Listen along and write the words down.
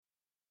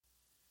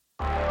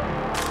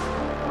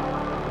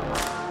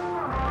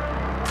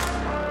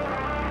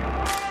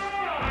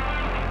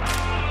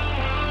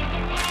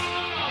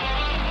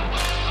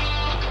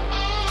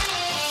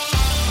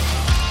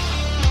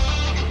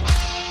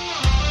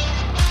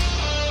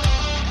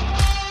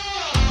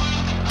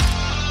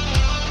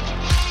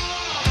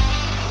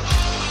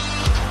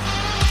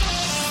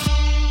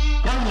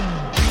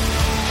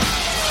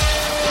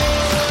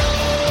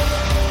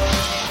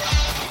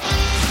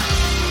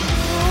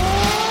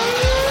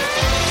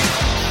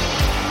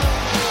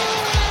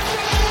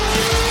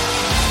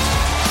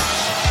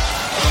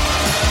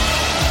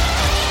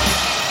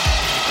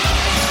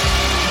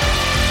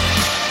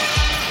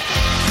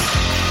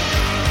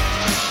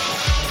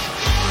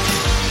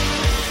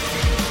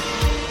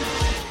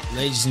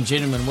Ladies and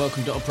gentlemen,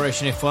 welcome to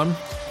Operation F1.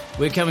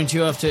 We're coming to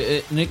you after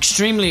an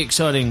extremely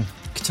exciting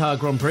Qatar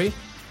Grand Prix.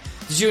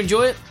 Did you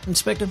enjoy it,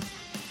 Inspector?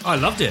 I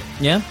loved it.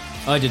 Yeah?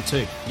 I did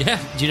too.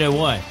 Yeah. Do you know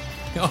why?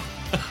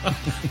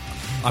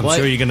 I'm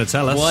sure you're going to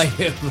tell us.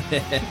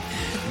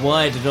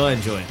 Why did I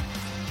enjoy it?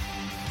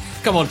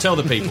 Come on, tell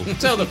the people.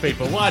 Tell the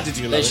people. Why did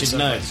you love it They should so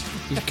know. much?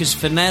 Because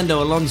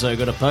Fernando Alonso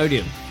got a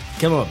podium.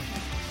 Come on.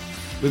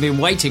 We've been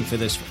waiting for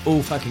this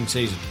all fucking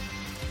season.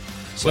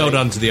 Well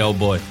done to the old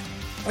boy.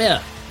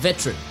 Yeah,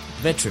 veteran.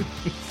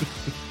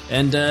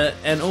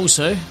 And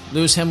also,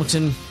 Lewis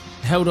Hamilton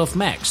held off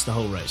Max the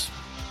whole race.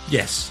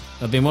 Yes.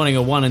 I've been wanting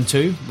a 1 and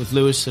 2 with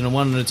Lewis and a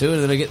 1 and a 2,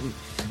 and then I get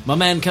my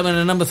man coming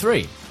in number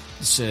 3.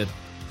 It's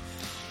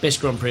best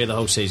Grand Prix of the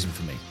whole season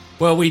for me.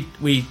 Well,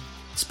 we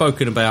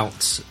spoken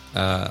about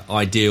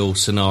ideal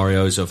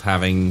scenarios of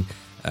having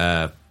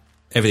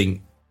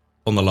everything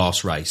on the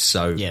last race.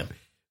 So yeah.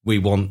 We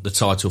want the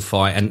title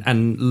fight,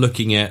 and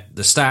looking at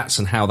the stats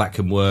and how that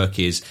can work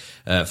is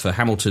for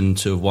Hamilton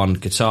to have won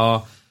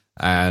Qatar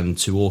and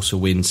to also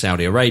win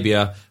Saudi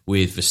Arabia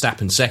with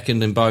Verstappen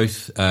second in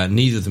both,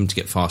 neither of them to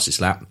get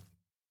fastest lap.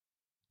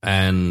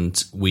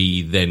 And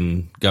we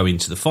then go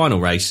into the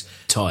final race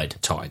tied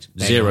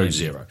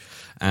 0-0.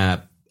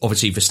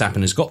 Obviously,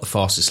 Verstappen has got the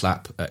fastest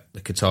lap at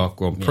the Qatar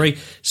Grand Prix. Yeah.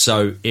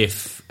 So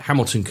if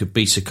Hamilton could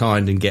be so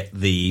kind and get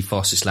the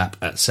fastest lap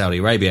at Saudi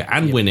Arabia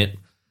and win it,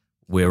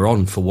 we're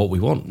on for what we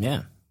want.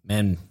 Yeah.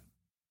 And,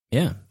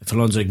 yeah, if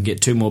Alonso can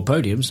get 2 more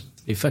podiums,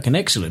 it'd be fucking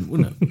excellent,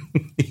 wouldn't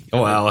it?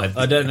 Well,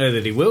 I don't know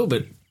that he will,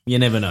 but you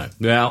never know.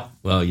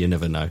 Well, you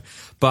never know.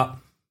 But,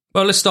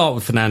 let's start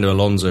with Fernando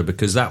Alonso,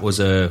 because that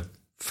was a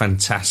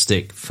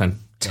fantastic.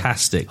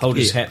 Hold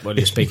his hat while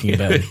you're speaking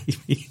about it.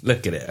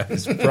 Look at it.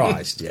 It's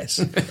prized,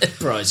 yes.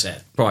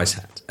 Prize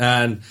hat.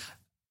 And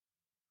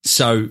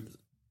so,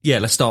 yeah,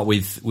 let's start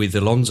with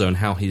Alonso and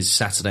how his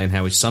Saturday and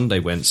how his Sunday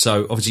went.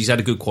 So, obviously, he's had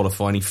a good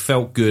qualifying. He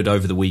felt good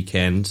over the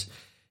weekend.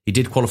 He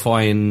did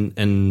qualify in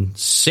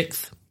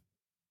 6th?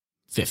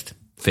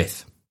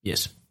 5th.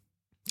 Yes.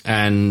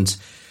 And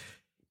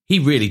he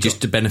really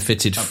just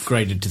benefited.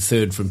 Upgraded to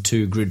 3rd from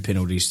 2 grid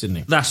penalties, didn't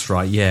he? That's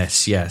right,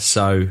 yes.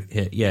 So,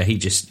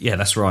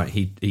 that's right.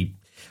 He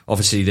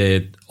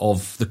obviously,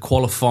 of the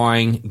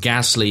qualifying,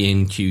 Gasly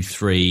in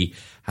Q3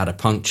 had a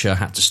puncture,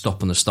 had to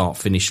stop on the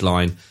start-finish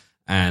line,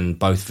 and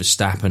both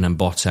Verstappen and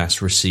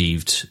Bottas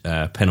received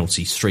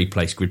penalties,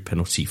 3-place grid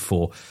penalty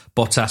for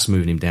Bottas,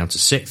 moving him down to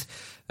 6th.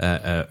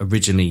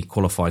 Originally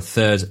qualified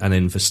 3rd, and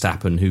then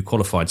Verstappen, who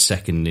qualified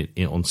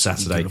 2nd on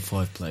Saturday.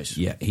 5th place.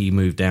 Yeah, he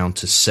moved down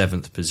to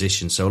 7th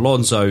position. So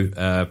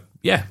Alonso,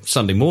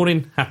 Sunday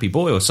morning, happy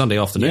boy, or Sunday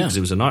afternoon, because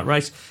it was a night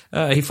race,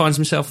 he finds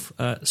himself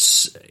on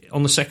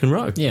the 2nd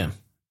row. Yeah.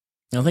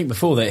 I think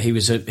before that he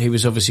was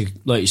obviously,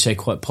 like you say,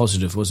 quite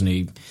positive, wasn't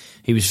he?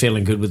 He was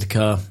feeling good with the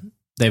car.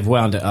 They've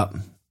wound it up.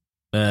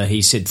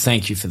 He said,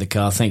 thank you for the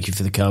car.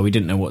 We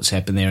didn't know what's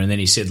happened there. And then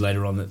he said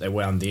later on that they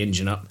wound the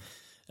engine up.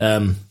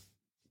 I'm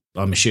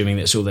assuming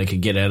that's all they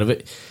could get out of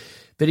it.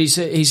 But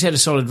he's had a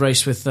solid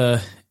race with,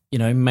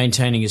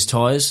 maintaining his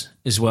tyres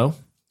as well.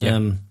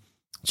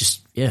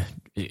 Yeah.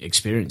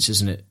 Experience,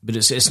 isn't it? But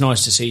it's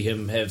nice to see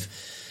him have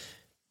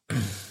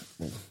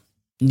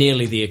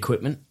nearly the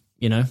equipment,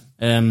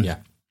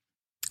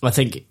 I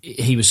think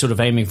he was sort of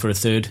aiming for a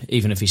 3rd,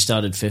 even if he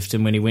started 5th.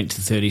 And when he went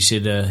to 3rd, he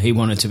said he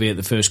wanted to be at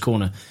the first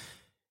corner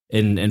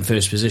in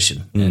first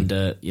position. And,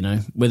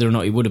 whether or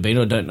not he would have been,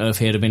 I don't know if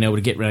he had been able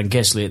to get around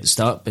Gasly at the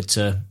start, but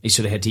he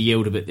sort of had to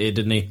yield a bit there,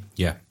 didn't he?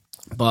 Yeah.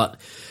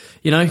 But,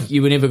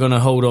 you were never going to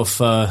hold off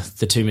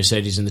the 2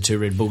 Mercedes and the 2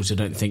 Red Bulls, I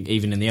don't think,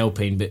 even in the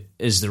Alpine. But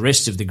as the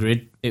rest of the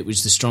grid, it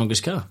was the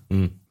strongest car.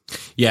 Mm.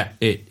 Yeah,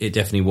 it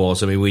definitely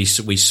was. I mean, we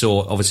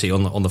saw, obviously,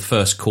 on the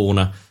first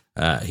corner,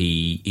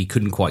 he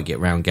couldn't quite get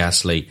round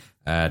Gasly,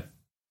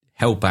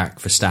 held back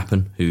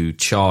Verstappen, who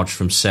charged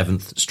from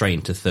 7th straight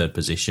into 3rd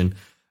position.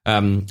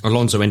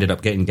 Alonso ended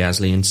up getting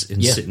Gasly and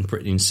sitting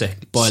pretty in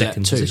second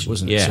position,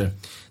 wasn't it? Yeah, so.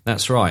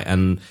 That's right.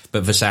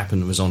 But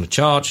Verstappen was on a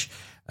charge,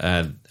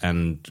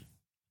 and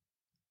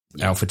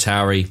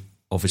AlphaTauri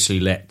obviously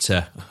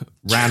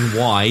ran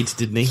wide,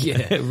 didn't he?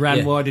 Yeah,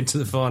 ran wide into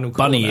the final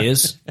corner. Bunny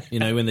ears,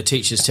 when the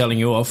teacher's telling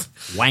you off,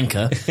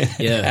 wanker.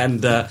 Yeah,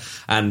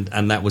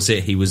 and that was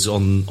it. He was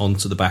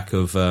onto the back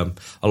of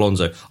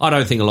Alonso. I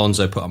don't think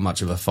Alonso put up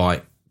much of a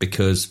fight,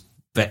 because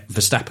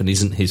Verstappen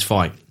isn't his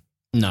fight.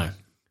 No.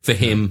 For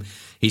him,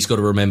 he's got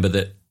to remember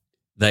that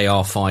they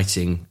are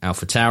fighting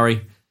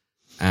AlphaTauri,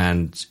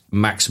 and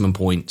maximum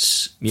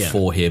points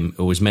for him,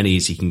 or as many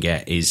as he can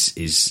get, is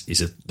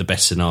the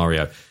best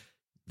scenario.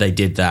 They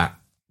did that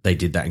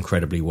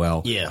incredibly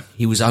well. Yeah.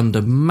 He was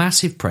under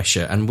massive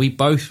pressure, and we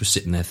both were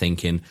sitting there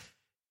thinking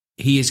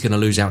he is going to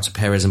lose out to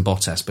Perez and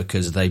Bottas,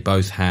 because they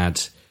both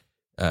had,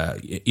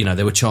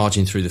 they were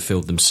charging through the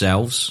field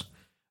themselves.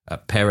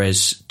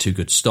 Perez, 2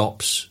 good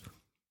stops.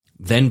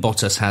 Then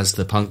Bottas has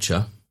the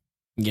puncture.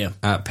 Yeah.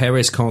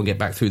 Perez can't get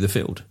back through the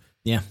field.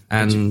 Yeah.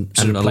 And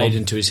played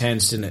into his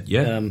hands, didn't it?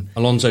 Yeah.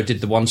 Alonso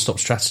did the one-stop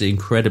strategy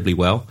incredibly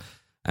well.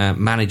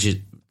 Manages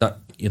that,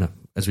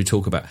 as we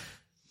talk about,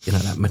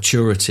 that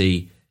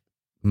maturity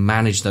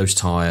manage those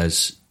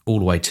tyres all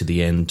the way to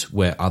the end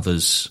where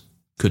others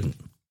couldn't.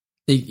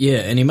 Yeah,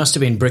 and he must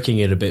have been bricking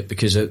it a bit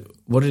because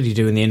what did he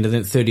do in the end of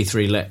it?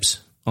 33 laps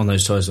on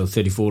those tyres, or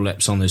 34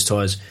 laps on those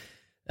tyres.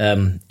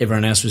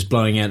 Everyone else was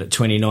blowing out at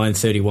 29,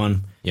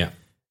 31,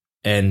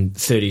 and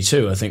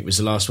 32, I think was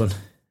the last one.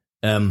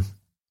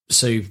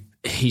 So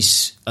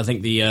I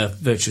think the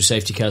virtual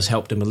safety cars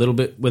helped him a little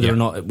bit. Whether or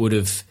not it would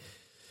have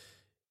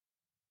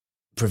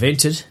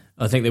prevented,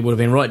 I think they would have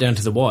been right down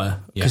to the wire.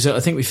 Because I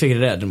think we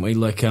figured it out, didn't we?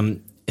 Like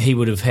he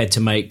would have had to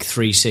make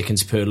 3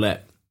 seconds per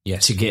lap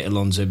to get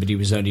Alonso, but he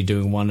was only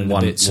doing one and a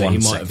bit, so he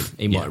might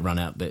have run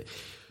out. But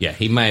yeah,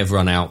 he may have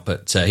run out,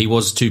 but he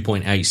was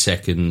 2.8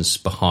 seconds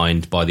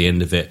behind by the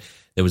end of it.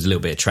 There was a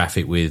little bit of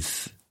traffic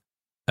with,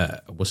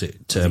 was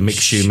it Mick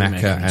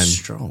Schumacher and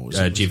Stroll,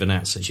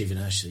 Giovinazzi?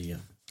 Giovinazzi, yeah.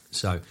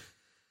 So,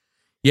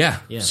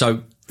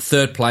 so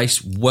third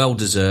place,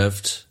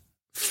 well-deserved,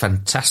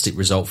 fantastic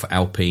result for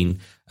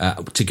Alpine,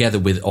 together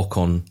with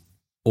Ocon,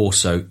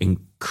 also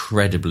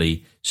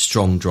incredibly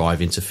strong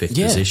drive into fifth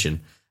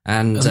position.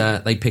 And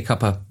they pick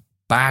up a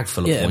bag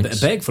full of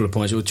points. A bag full of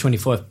points, with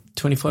 25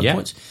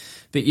 points.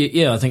 But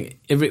I think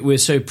we're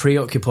so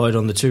preoccupied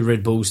on the 2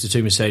 Red Bulls, the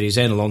 2 Mercedes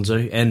and Alonso,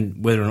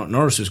 and whether or not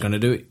Norris was going to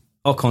do it.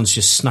 Ocon's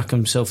just snuck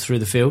himself through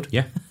the field.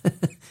 Yeah.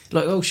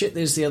 Like, oh shit,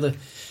 there's the other.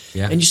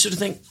 Yeah. And you sort of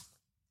think,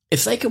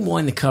 if they can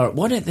wind the car up,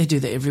 why don't they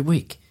do that every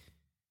week?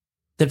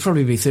 They'd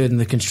probably be third in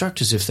the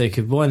constructors if they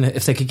could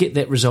get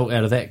that result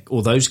out of that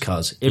or those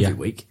cars every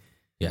week.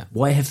 Yeah.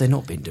 Why have they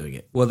not been doing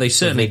it? Well, they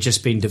certainly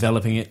just been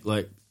developing it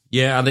like.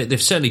 Yeah, they've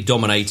certainly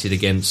dominated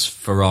against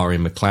Ferrari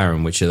and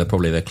McLaren, which are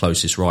probably their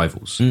closest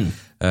rivals. And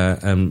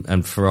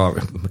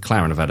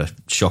McLaren have had a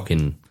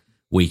shocking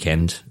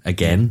weekend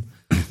again.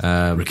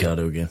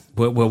 Ricciardo again.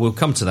 Well, we'll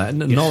come to that,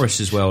 and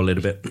Norris as well a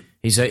little bit.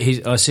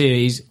 I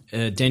see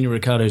Daniel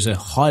Ricciardo's a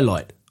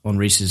highlight on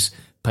Reese's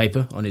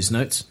paper on his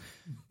notes.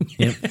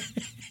 Yeah,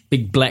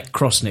 big black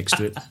cross next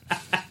to it.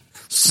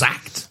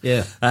 Sacked.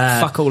 Yeah,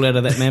 fuck all out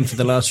of that man for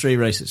the last 3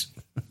 races.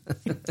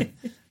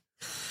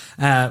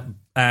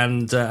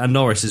 And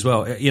Norris as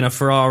well.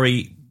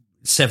 Ferrari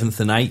 7th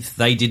and 8th.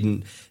 They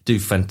didn't do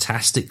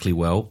fantastically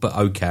well, but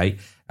okay.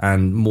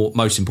 And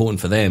most important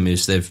for them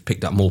is they've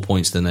picked up more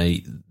points than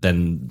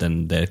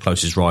their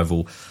closest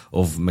rival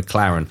of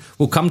McLaren.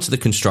 We'll come to the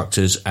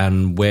constructors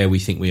and where we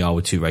think we are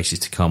with 2 races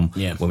to come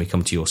when we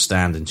come to your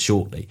stand-in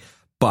shortly.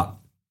 But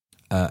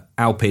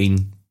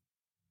Alpine,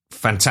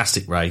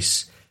 fantastic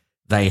race.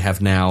 They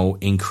have now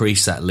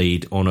increased that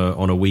lead on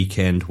a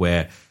weekend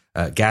where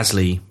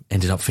Gasly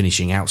ended up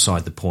finishing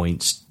outside the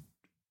points,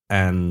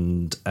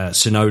 and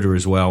Tsunoda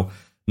as well,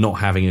 not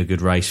having a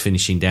good race,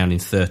 finishing down in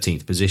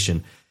 13th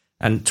position.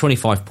 And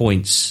 25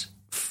 points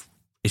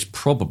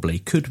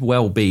could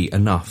well be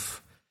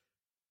enough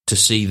to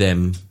see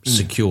them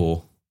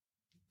secure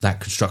that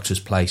constructor's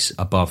place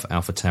above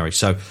AlphaTauri.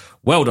 So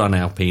well done,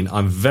 Alpine.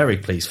 I'm very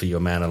pleased for your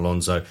man,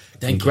 Alonso.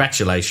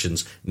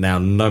 Congratulations. Now,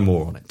 no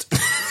more on it.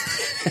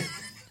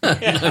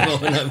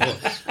 No more.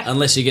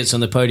 Unless he gets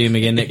on the podium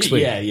again next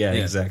week. Yeah,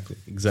 exactly.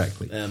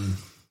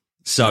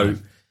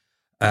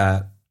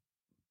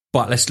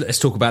 But let's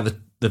talk about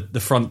the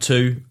front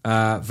 2.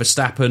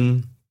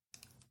 Verstappen,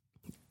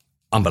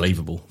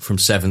 unbelievable from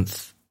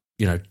 7th.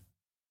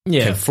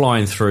 Came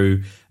flying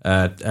through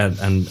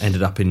and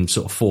ended up in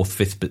sort of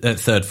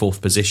 3rd,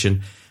 4th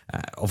position.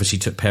 Obviously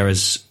took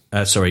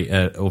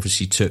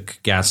obviously took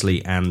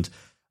Gasly and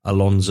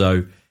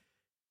Alonso.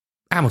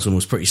 Hamilton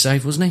was pretty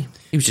safe, wasn't he?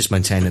 He was just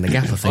maintaining the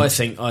gap, I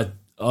think.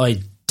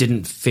 I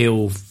didn't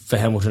feel for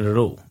Hamilton at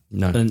all.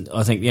 No. And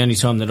I think the only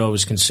time that I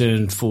was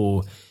concerned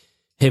for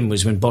him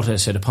was when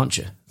Bottas had a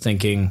puncture,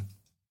 thinking,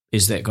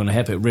 is that going to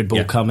happen? Red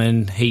Bull come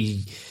in,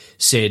 he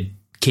said,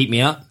 keep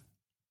me up.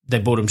 They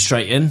brought him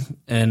straight in,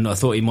 and I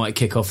thought he might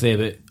kick off there,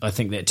 but I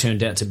think that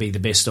turned out to be the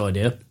best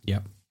idea. Yeah.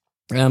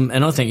 And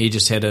I think he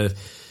just had a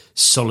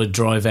solid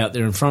drive out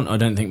there in front. I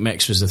don't think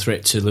Max was a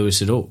threat to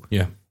Lewis at all.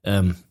 Yeah.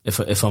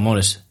 If I'm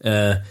honest.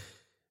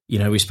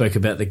 We spoke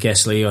about the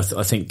Gasly.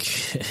 I think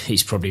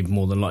he's probably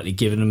more than likely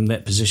given him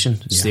that position.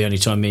 It's the only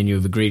time me and you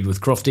have agreed with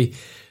Crofty.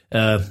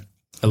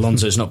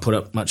 Alonso's not put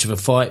up much of a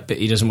fight, but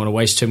he doesn't want to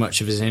waste too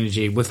much of his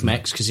energy with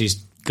Max because he's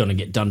going to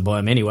get done by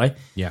him anyway.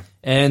 Yeah.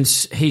 And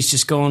he's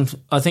just gone.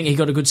 I think he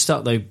got a good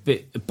start, though,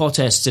 but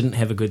Bottas didn't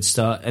have a good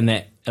start, and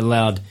that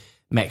allowed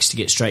Max to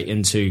get straight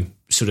into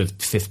sort of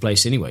 5th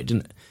place anyway,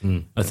 didn't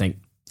it? I think.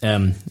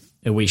 A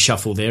wee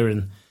shuffle there,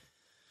 and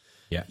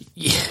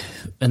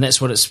and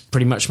that's what it's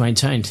pretty much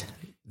maintained.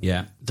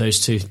 Yeah, those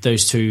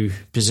two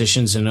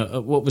positions,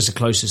 and what was the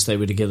closest they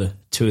were together?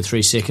 2 or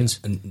 3 seconds.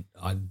 And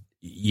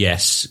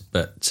yes,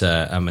 but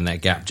that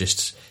gap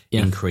just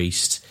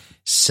increased.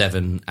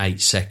 7-8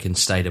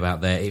 seconds, stayed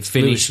about there. It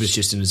finished. Lewis was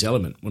just in his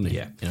element, wasn't he?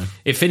 Yeah.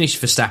 It finished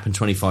Verstappen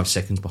 25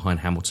 seconds behind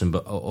Hamilton,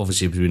 but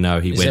obviously, as we know,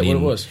 he went in. Is that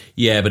what it was?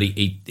 Yeah, but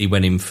he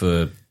went in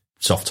for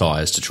soft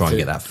tyres to try and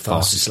get that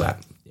fastest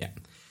lap. Yeah.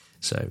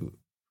 So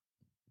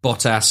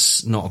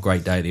Bottas, not a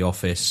great day at the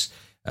office.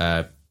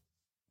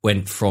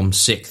 Went from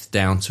 6th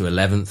down to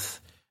 11th.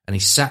 and he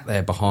sat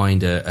there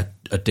behind a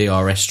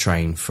DRS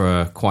train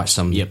for quite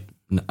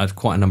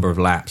a number of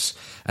laps,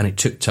 and it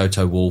took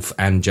Toto Wolff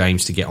and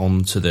James to get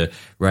onto the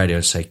radio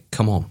and say,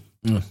 "Come on,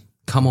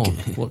 come on,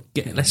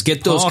 let's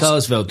get those past."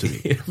 cars,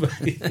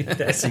 Valtteri.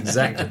 That's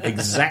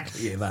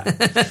exactly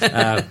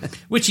that.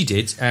 Which he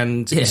did,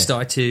 and he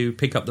started to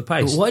pick up the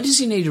pace. But why does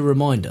he need a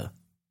reminder?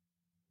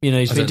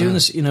 He's been doing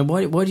this.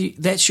 Why do you?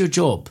 That's your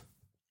job.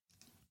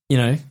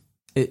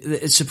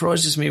 It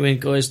surprises me when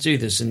guys do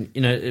this, and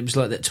it was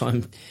like that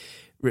time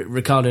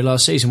Ricciardo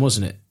last season,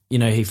 wasn't it?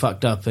 He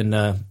fucked up, and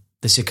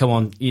they said, "Come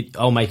on,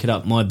 I'll make it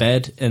up, my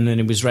bad." And then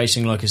he was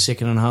racing like a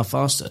second and a half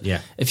faster.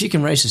 Yeah, if you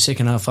can race a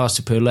second and a half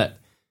faster per lap,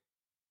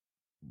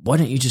 why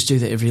don't you just do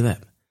that every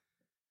lap?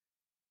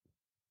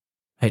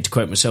 I hate to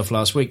quote myself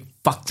last week.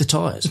 Fuck the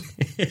tyres.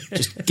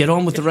 Just get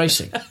on with the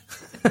racing.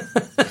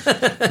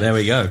 There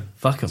we go.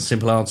 Fuck them.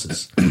 Simple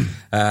answers.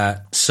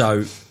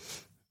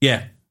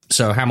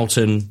 So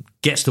Hamilton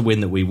gets the win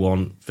that we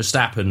want.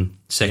 Verstappen,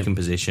 second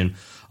position.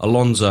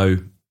 Alonso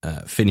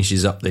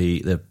finishes up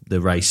the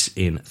race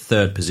in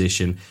third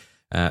position.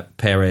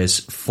 Perez,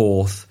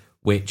 fourth,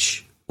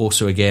 which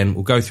also, again,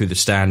 we'll go through the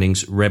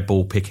standings. Red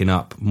Bull picking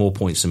up more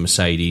points than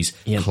Mercedes,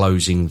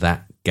 closing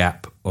that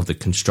gap of the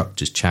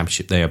Constructors'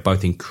 Championship. They are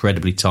both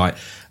incredibly tight,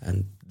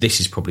 and this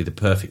is probably the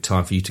perfect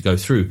time for you to go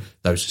through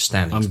those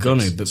standings. I'm going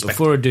to, but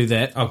before I do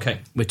that, okay,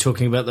 we're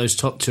talking about those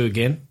top two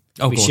again.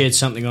 We go shared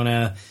something on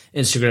our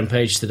Instagram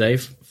page today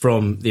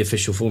from the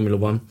official Formula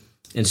One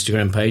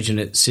Instagram page, and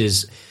it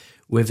says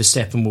where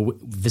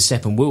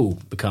Verstappen will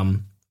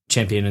become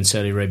champion in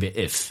Saudi Arabia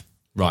if.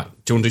 Right.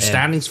 Do you want to do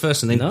standings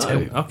first and then tell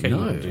me? Okay.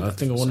 No, I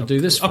think I want to do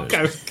this first.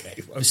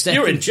 Okay.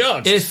 You're in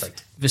charge. If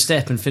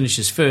Verstappen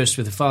finishes first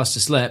with the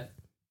fastest lap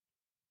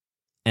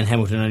and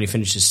Hamilton only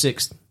finishes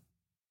sixth,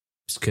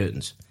 it's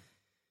curtains.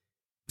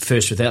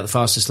 First without the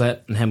fastest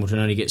lap and Hamilton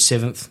only gets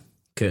seventh,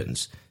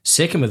 curtains.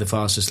 Second with the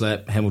fastest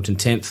lap, Hamilton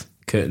 10th,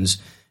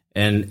 curtains.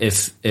 And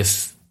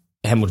if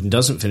Hamilton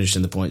doesn't finish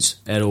in the points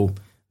at all,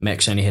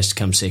 Max only has to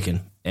come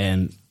second,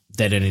 and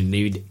they don't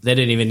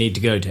even need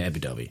to go to Abu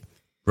Dhabi.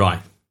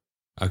 Right.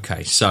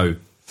 Okay, so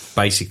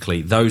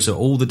basically those are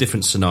all the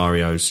different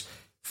scenarios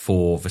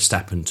for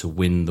Verstappen to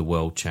win the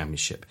World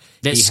Championship.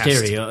 That's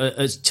scary.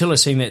 Until I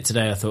seen that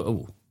today, I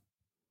thought,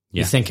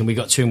 you're thinking we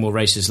got two more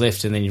races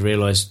left, and then you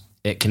realise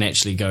it can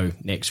actually go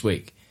next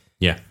week.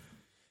 Yeah,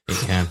 it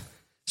can.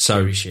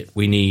 So we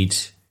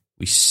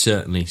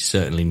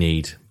certainly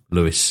need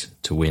Lewis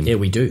to win. Yeah,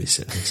 we do.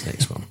 This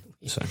next one.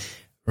 So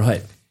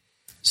right.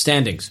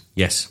 Standings.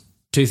 Yes.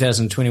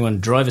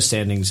 2021 driver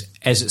standings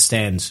as it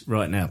stands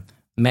right now.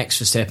 Max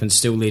Verstappen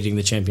still leading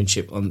the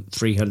championship on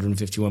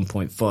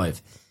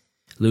 351.5.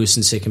 Lewis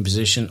in second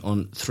position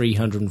on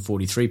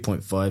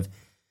 343.5.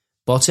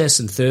 Bottas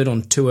in third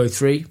on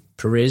 203.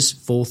 Perez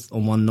fourth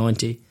on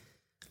 190.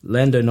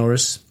 Lando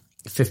Norris,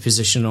 fifth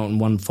position on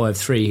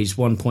 153. He's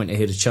 1 point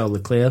ahead of Charles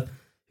Leclerc,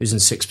 who's in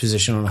sixth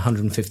position on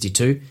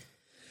 152.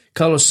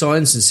 Carlos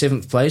Sainz in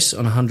seventh place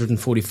on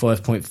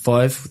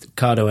 145.5.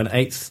 Ricciardo in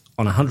eighth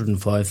on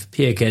 105.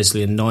 Pierre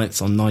Gasly in ninth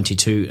on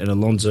 92. And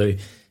Alonso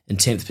in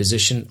 10th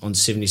position on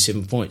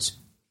 77 points.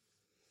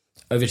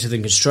 Over to the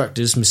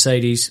constructors,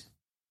 Mercedes,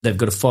 they've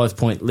got a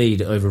 5-point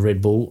lead over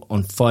Red Bull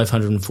on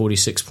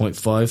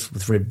 546.5,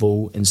 with Red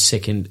Bull in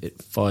second at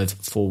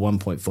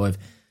 541.5.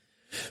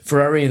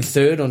 Ferrari in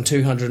third on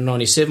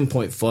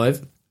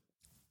 297.5.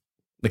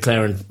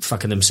 McLaren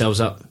fucking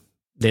themselves up.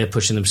 They're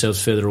pushing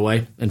themselves further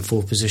away, in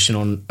fourth position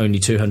on only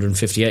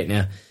 258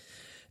 now.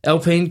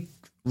 Alpine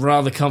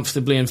rather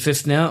comfortably in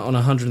fifth now on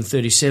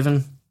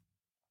 137.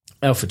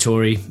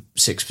 AlphaTauri,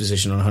 sixth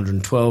position on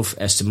 112.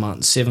 Aston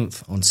Martin,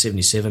 seventh on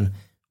 77.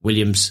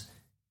 Williams,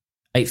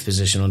 eighth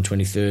position on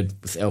 23rd,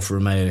 with Alfa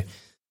Romeo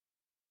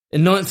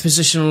in ninth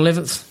position on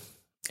 11th.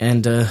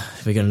 And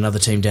we got another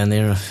team down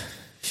there.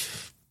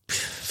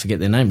 Forget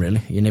their name,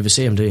 really. You never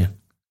see them, do you?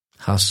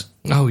 Haas.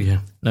 Oh, yeah.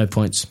 No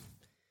points.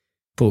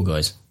 Poor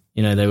guys.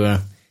 They were.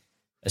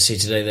 I see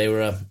today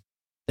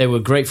they were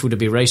grateful to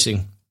be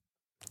racing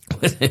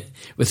with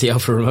the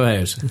Alfa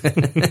Romeos.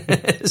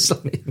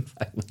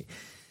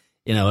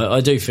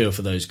 I do feel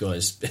for those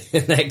guys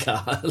in that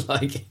car.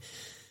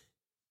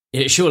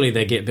 Surely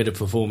they get better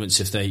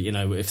performance if they,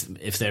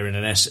 if they're in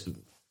an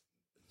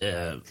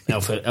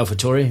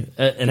AlphaTauri,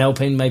 an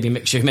Alpine. Maybe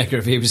Mick Schumacher,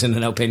 if he was in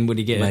an Alpine, would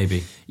he get?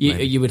 Maybe.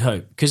 You would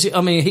hope, because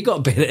he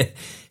got better.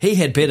 He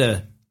had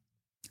better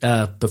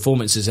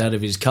performances out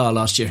of his car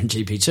last year in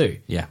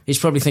GP2. Yeah, he's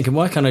probably thinking,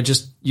 why can't I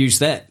just use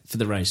that for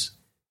the race?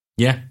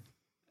 Yeah.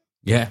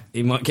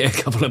 He might get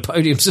a couple of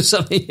podiums or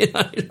something.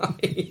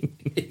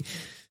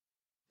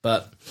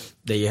 But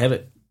there you have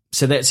it.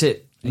 So that's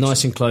it. Excellent.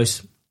 Nice and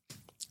close.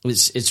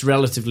 It's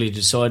relatively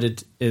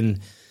decided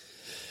in.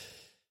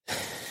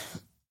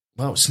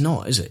 Well, it's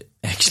not, is it?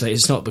 Actually,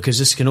 it's not, because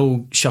this can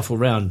all shuffle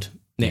round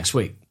next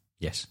week.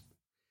 Yes.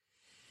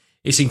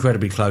 It's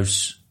incredibly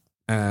close,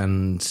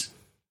 and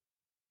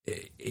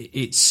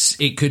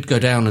it could go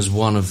down as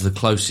one of the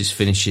closest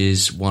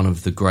finishes, one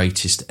of the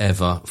greatest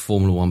ever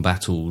Formula One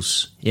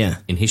battles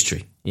in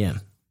history. Yeah.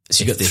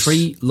 So you've got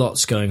three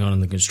lots going on in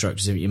the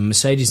constructors. Your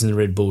Mercedes and the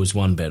Red Bull is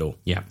one battle.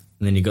 Yeah.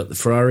 And then you've got the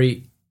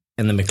Ferrari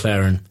and the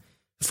McLaren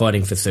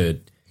fighting for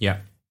third. Yeah.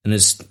 And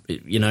there's,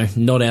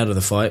 not out of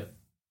the fight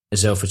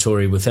is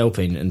AlphaTauri with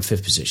Alpine in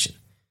fifth position.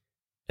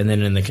 And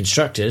then in the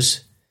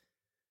constructors,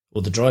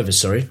 or the drivers,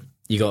 sorry,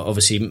 you got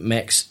obviously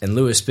Max and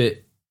Lewis,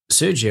 but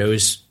Sergio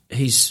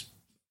he's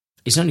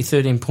only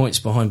 13 points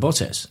behind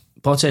Bottas.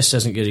 Bottas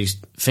doesn't get his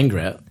finger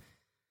out.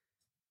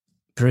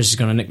 Perez is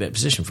going to nick that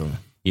position from him.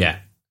 Yeah.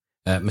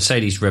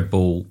 Mercedes, Red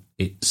Bull,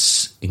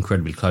 it's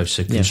incredibly close.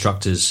 So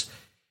constructors,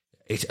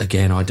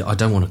 again, I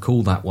don't want to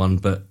call that one,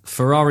 but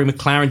Ferrari,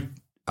 McLaren,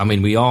 I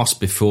mean, I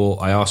asked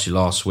you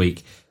last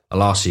week,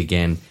 I'll ask you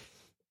again,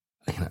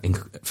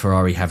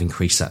 Ferrari have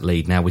increased that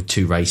lead now with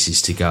 2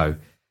 races to go.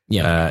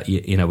 Yeah.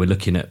 We're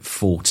looking at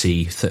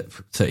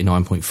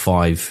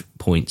 39.5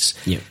 points.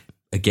 Yeah.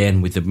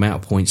 Again, with the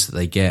amount of points that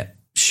they get,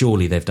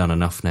 surely they've done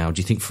enough now.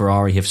 Do you think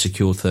Ferrari have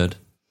secured third?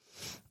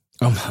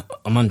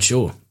 I'm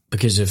unsure,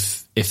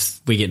 because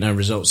if we get no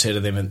results out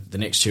of them in the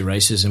next 2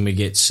 races and we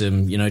get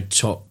some,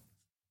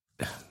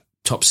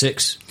 top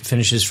 6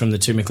 finishes from the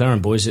 2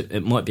 McLaren boys,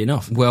 it might be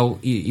enough. Well,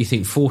 you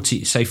think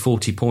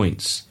 40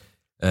 points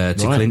to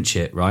clinch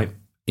it, right?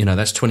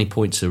 That's 20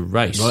 points a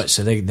race. Right,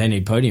 so they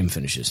need podium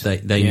finishes.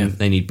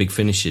 They need big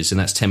finishes, and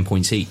that's 10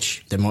 points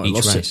each. They might have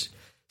lost it.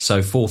 So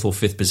 4th or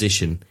 5th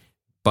position,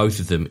 both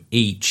of them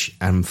each,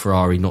 and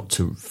Ferrari not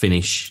to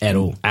finish at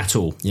all.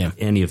 Yeah,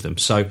 any of them.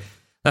 So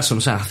that's what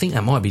I'm saying. I think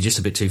that might be just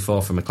a bit too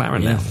far for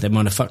McLaren now. They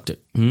might have fucked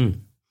it.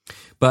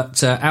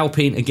 But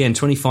Alpine, again,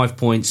 25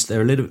 points.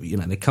 They're a little,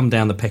 they come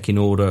down the pecking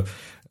order.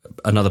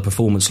 Another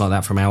performance like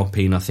that from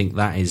Alpine, I think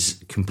that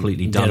is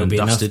completely done and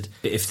dusted.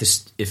 If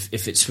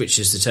it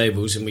switches the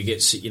tables and we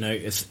get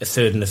a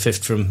third and a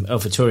fifth from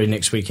AlphaTauri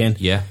next weekend,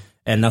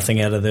 and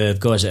nothing out of the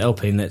guys at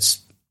Alpine,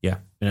 that's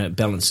it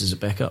balances it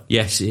back up.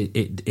 Yes,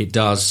 it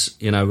does.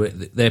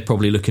 They're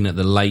probably looking at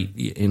the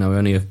late,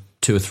 only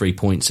 2 or 3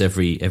 points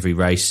every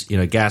race.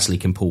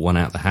 Gasly can pull one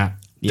out the hat,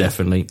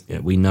 definitely. Yeah,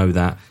 we know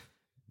that,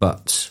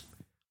 but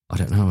I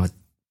don't know.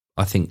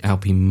 I think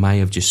Alpine may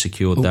have just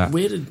secured that.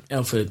 Where did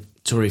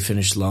AlphaTauri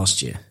finish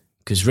last year?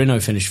 Because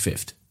Renault finished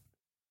 5th.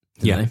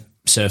 They?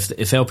 So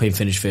if Alpine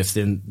finished 5th,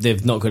 then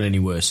they've not got any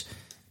worse.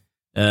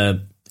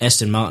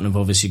 Aston Martin have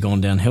obviously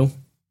gone downhill.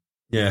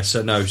 Yeah,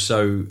 so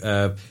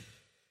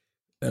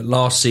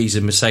last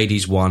season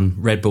Mercedes won,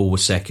 Red Bull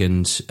was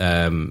second,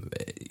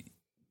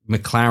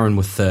 McLaren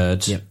were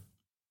third. Yep.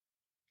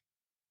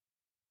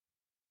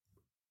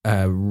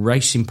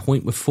 Racing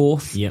Point were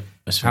 4th. Yep.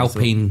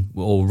 Alpine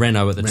or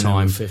Renault at the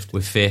time were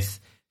 5th.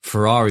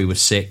 Ferrari was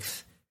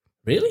 6th.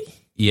 Really?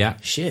 Yeah.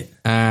 Shit.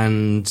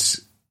 And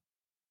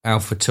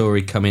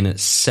AlphaTauri come in at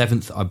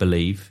 7th, I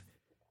believe.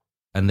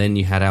 And then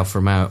you had Alfa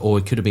Romeo, or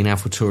it could have been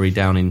AlphaTauri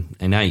down in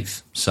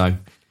 8th. So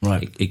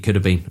it could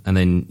have been. And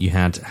then you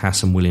had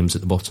Haas and Williams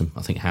at the bottom.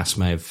 I think Haas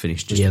may have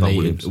finished just above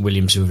Williams.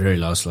 Williams were very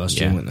last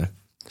year, weren't they?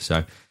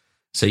 So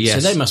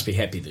yes. So they must be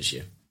happy this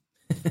year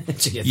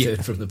to get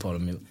third from the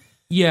bottom.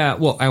 Yeah,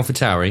 what,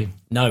 AlphaTauri?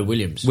 No,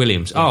 Williams.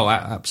 Yeah. Oh,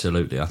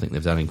 absolutely. I think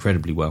they've done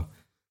incredibly well.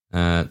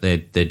 I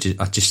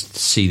just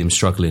see them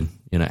struggling.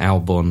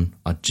 Albon,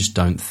 I just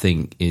don't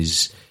think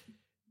is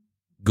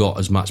got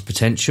as much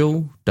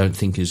potential. Don't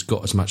think has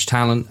got as much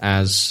talent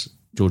as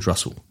George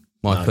Russell.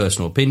 My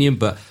personal opinion,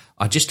 but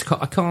I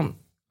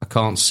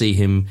can't see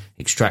him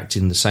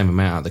extracting the same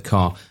amount out of the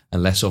car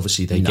unless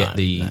obviously they get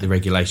the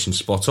regulation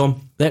spot on.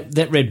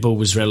 That Red Bull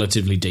was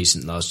relatively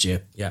decent last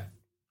year. Yeah.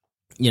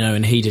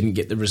 And he didn't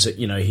get the result.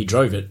 He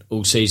drove it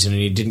all season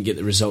and he didn't get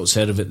the results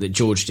out of it that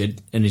George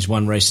did in his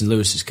one race in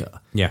Lewis's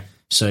car. Yeah.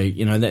 So,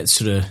 that's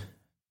sort of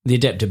the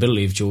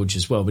adaptability of George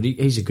as well. But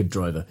he's a good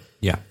driver.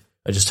 Yeah.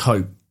 I just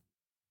hope,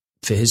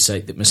 for his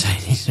sake, that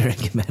Mercedes are in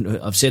command.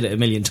 I've said it a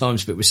million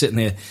times, but we're sitting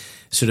there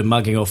sort of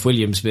mugging off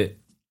Williams. But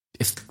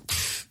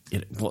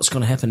what's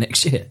going to happen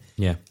next year?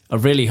 Yeah. I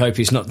really hope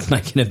he's not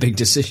making a big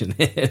decision,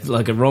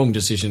 like a wrong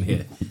decision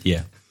here.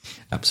 Yeah,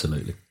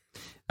 absolutely.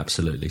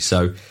 Absolutely.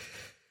 So,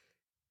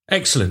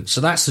 excellent.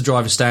 So that's the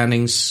driver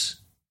standings.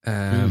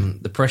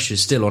 The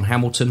pressure's still on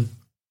Hamilton.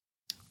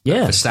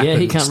 Yeah,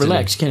 he can't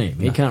relax, can he?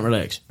 No. He can't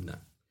relax. No.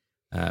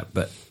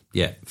 But,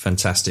 yeah,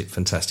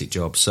 fantastic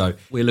job. So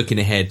we're looking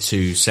ahead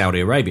to Saudi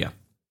Arabia.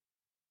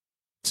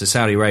 So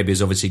Saudi Arabia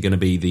is obviously going to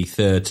be the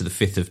 3rd to the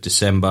 5th of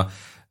December,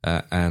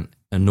 an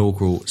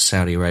inaugural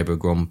Saudi Arabia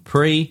Grand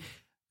Prix.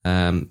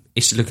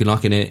 It's looking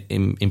like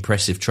an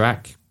impressive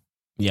track.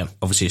 Yeah.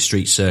 Obviously a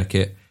street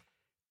circuit.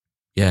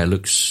 Yeah,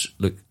 looks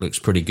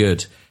pretty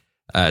good.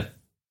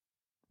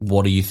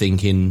 What are you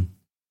thinking?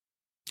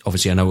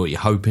 Obviously, I know what you're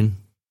hoping.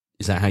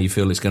 Is that how you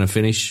feel it's going to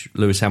finish?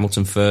 Lewis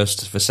Hamilton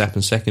first,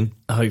 Verstappen second?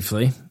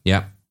 Hopefully.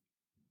 Yeah.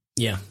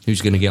 Yeah.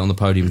 Who's going to get on the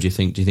podium, do you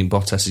think? Do you think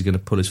Bottas is going to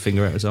pull his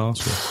finger out his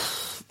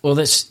arse? Well,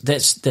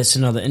 that's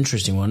another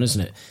interesting one,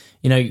 isn't it?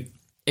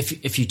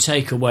 If you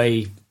take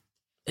away...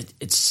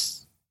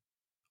 It's...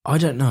 I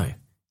don't know.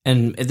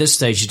 And at this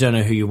stage, you don't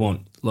know who you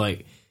want.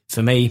 Like,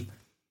 for me...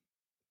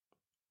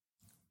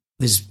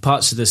 there's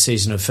parts of the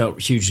season I've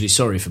felt hugely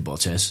sorry for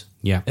Bottas.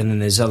 Yeah. And then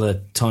there's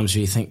other times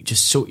where you think,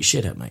 just sort your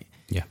shit out, mate.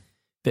 Yeah.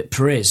 But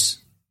Perez,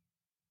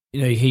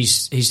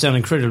 he's done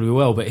incredibly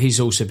well, but he's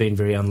also been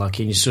very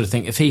unlucky. And you sort of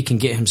think, if he can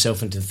get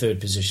himself into third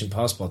position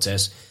past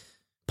Bottas,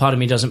 part of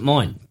me doesn't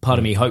mind. Part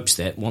of me hopes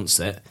that, wants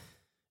that.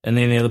 And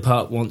then the other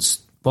part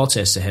wants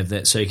Bottas to have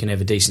that so he can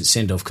have a decent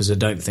send-off, because I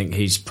don't think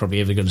he's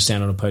probably ever going to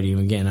stand on a podium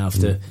again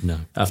after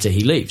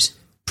he leaves.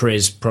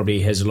 Perez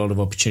probably has a lot of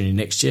opportunity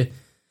next year.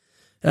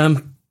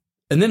 And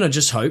then I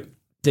just hope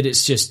that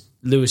it's just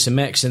Lewis and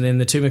Max and then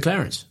the two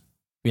McLarens,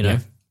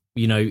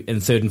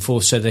 in third and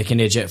fourth, so they can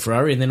edge out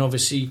Ferrari. And then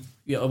obviously,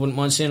 I wouldn't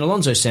mind seeing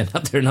Alonso stand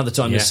up there another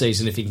time this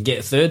season if he can get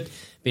a third.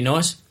 Be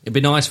nice. It'd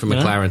be nice for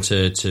McLaren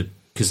to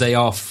because they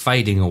are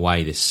fading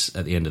away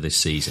at the end of this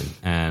season,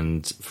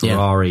 and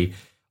Ferrari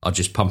are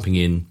just pumping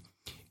in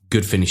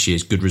good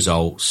finishes, good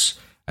results,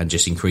 and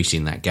just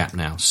increasing that gap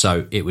now.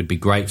 So it would be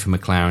great for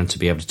McLaren to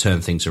be able to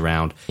turn things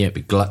around. It'd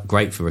be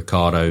great for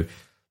Ricciardo,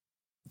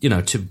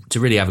 to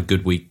really have a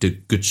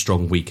good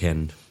strong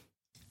weekend.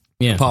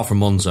 Yeah. Apart from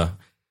Monza,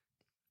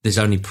 there's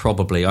I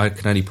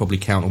can only probably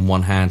count on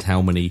one hand how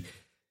many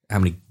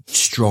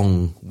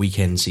strong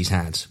weekends he's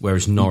had.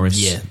 Whereas Norris,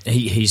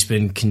 he's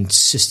been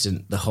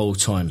consistent the whole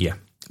time. Yeah.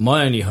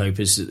 My only hope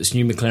is that this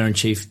new McLaren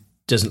chief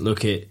doesn't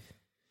look at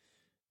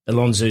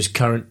Alonso's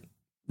current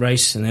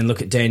race and then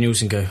look at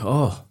Daniel's and go,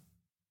 oh,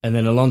 and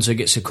then Alonso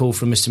gets a call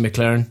from Mr.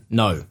 McLaren.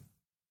 No,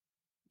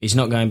 he's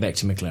not going back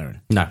to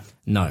McLaren.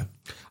 No.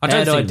 I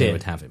don't think they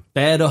would have him.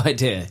 Bad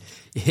idea.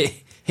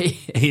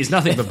 He's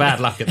nothing but bad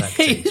luck at that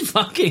team.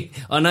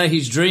 I know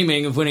he's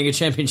dreaming of winning a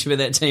championship with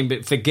that team,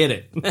 but forget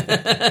it.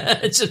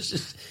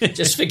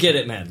 just forget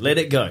it, man. Let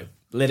it go.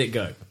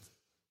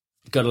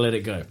 Got to let it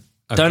go.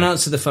 Okay. Don't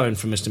answer the phone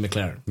from Mr.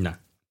 McLaren. No.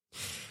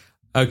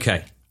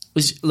 Okay.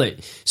 Look,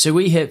 so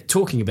we have,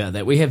 talking about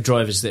that, we have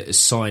drivers that are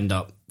signed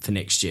up for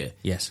next year.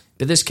 Yes.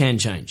 But this can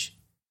change.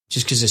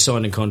 Just because they're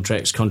signing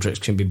contracts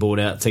can be bought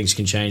out, things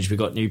can change. We've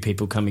got new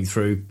people coming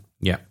through.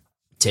 Yeah.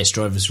 Test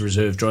drivers,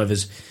 reserve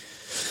drivers.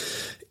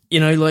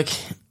 If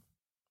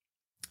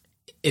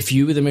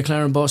you were the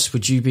McLaren boss,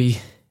 would you be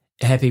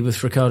happy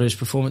with Ricciardo's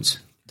performance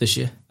this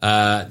year?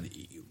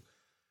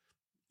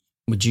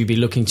 Would you be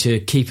looking to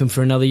keep him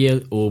for another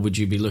year, or would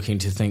you be looking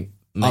to think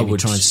maybe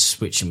try and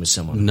switch him with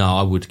someone? No,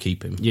 I would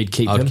keep him. You'd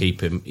keep him? I'd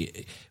keep him.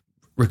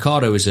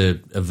 Ricciardo is a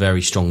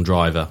very strong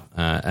driver,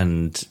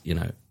 and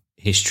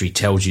history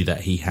tells you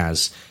that he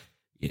has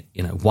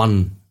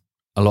won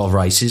a lot of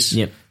races.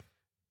 Yep.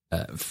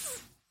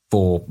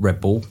 For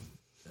Red Bull,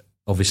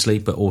 obviously,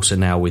 but also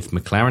now with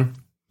McLaren.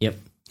 Yep.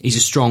 He's a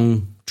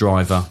strong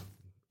driver.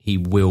 He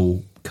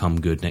will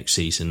come good next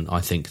season.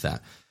 I think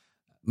that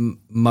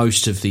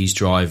most of these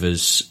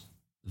drivers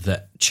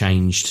that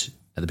changed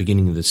at the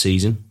beginning of the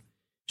season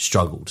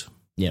struggled.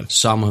 Yeah.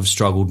 Some have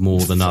struggled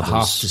more than others.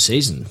 Half the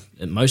season,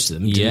 most of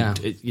them.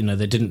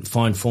 They didn't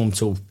find form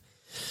till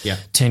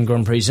 10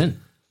 Grand Prix in.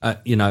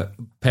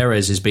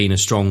 Perez has been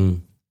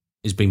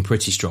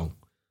pretty strong,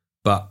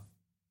 but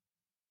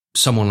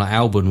someone like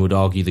Albon would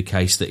argue the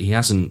case that he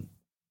hasn't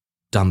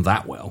done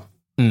that well.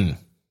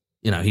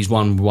 He's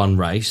won one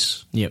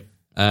race. Yep.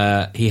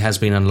 He has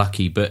been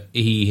unlucky, but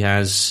he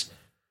has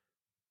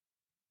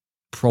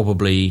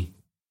probably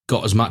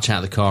got as much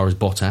out of the car as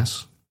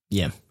Bottas.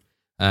 Yeah.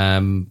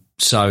 Well,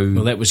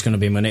 that was going to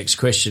be my next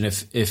question.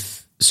 If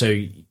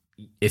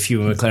you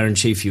were McLaren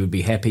chief, you would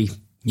be happy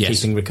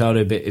keeping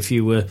Ricciardo, but if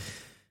you were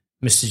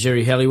Mr.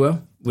 Jerry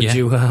Halliwell, would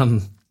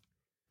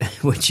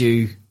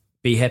you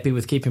be happy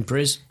with keeping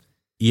Perez?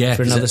 Yeah,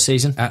 for another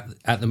season.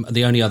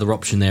 The only other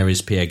option there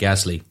is Pierre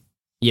Gasly.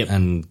 Yep,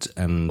 and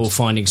or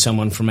finding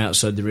someone from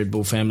outside the Red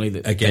Bull family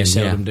that they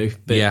seldom do.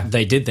 But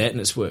they did that and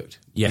it's worked.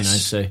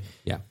 Yes,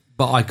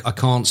 but I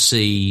can't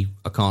see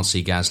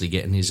Gasly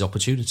getting his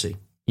opportunity.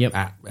 Yep.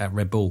 At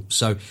Red Bull.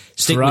 So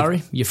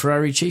Ferrari, your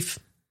Ferrari chief.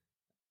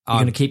 You're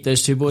going to keep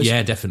those two boys?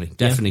 Yeah,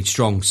 definitely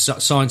strong.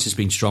 Science has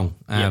been strong,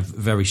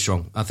 very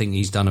strong. I think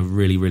he's done a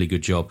really, really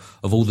good job.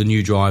 Of all the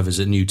new drivers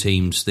at new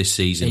teams this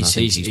season, I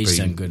think he's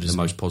been the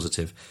most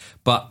positive.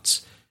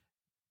 But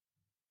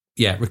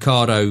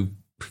Ricciardo,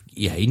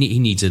 he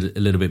needs a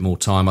little bit more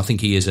time. I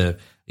think he's an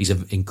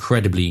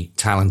incredibly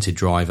talented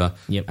driver.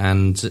 Yep.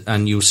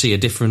 And you'll see a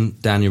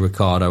different Daniel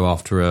Ricciardo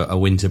after a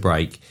winter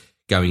break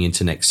going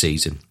into next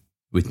season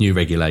with new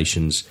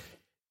regulations.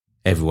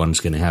 Everyone's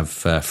going to have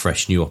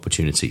fresh new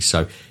opportunities.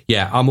 So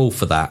I'm all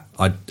for that.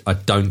 I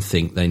don't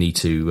think they need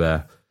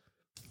to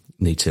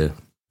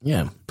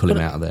pull him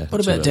out of there. What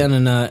about down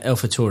in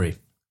AlphaTauri?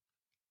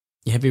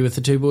 You happy with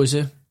the two boys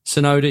there?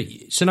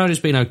 Tsunoda's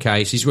been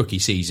okay. It's his rookie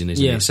season,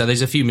 isn't it? So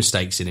there's a few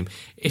mistakes in him.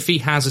 If he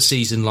has a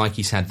season like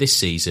he's had this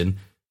season,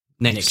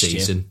 next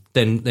season,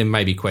 then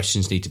maybe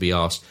questions need to be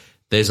asked.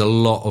 There's a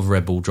lot of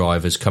Red Bull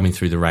drivers coming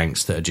through the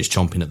ranks that are just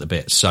chomping at the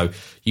bit. So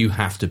you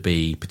have to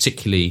be,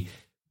 particularly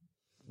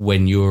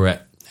when you're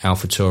at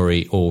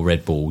AlphaTauri or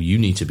Red Bull, you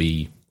need to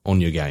be on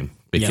your game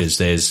because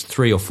there's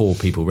 3 or 4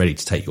 people ready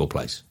to take your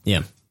place.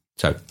 Yeah.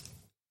 So,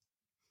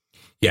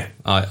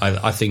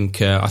 I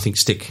think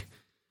stick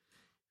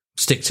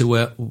stick to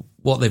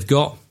what they've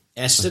got.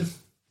 Aston,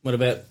 what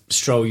about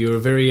Stroll? You're a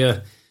very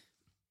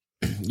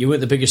you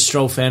weren't the biggest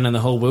Stroll fan in the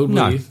whole world,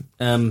 were you?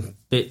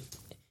 But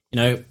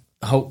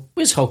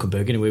where's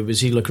Hulkenberg anyway?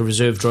 Was he like a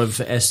reserve driver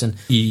for Aston?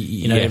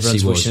 Yes, everyone's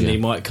he was, wishing he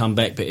might come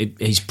back, but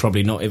he's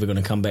probably not ever going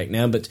to come back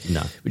now. But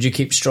no. Would you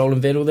keep Stroll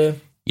and Vettel there?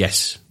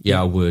 Yes,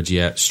 I would.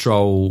 Yeah,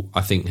 Stroll,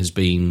 I think, has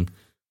been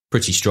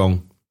pretty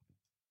strong.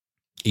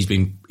 He's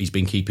been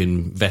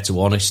keeping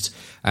Vettel honest,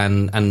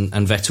 and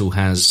Vettel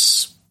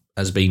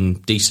has been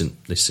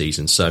decent this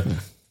season. So,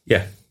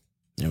 yeah,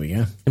 there we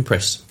go.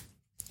 Impressed.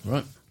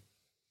 Right,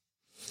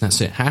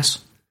 that's it. Haas,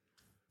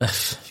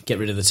 get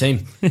rid of the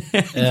team.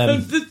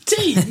 The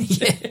team,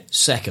 yeah,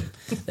 sack him.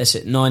 That's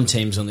it. 9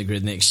 teams on the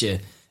grid next year.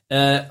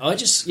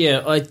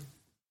 I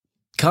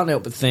can't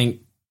help but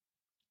think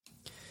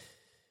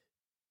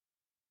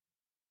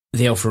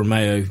the Alfa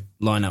Romeo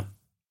lineup.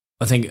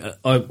 I think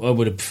I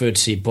would have preferred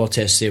to see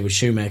Bottas there with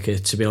Schumacher,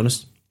 to be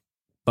honest.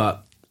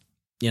 But,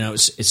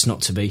 it's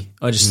not to be.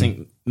 I just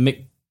think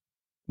Mick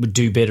would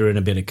do better in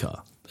a better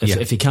car.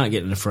 If he can't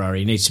get in a Ferrari,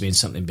 he needs to be in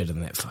something better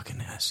than that fucking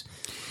house.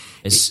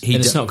 It's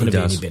not going to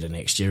be any better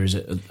next year, is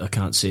it? I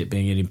can't see it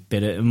being any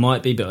better. It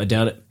might be, but I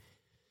doubt it.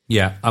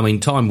 Yeah, I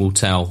mean, time will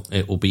tell.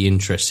 It will be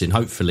interesting.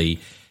 Hopefully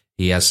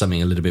he has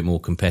something a little bit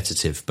more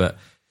competitive. But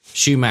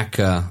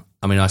Schumacher,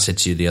 I mean, I said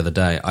to you the other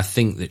day, I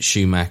think that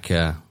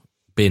Schumacher,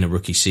 being a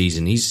rookie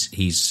season,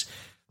 he's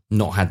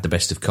not had the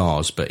best of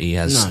cars, but he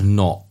has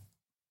not.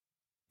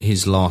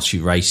 His last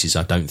few races,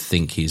 I don't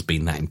think he's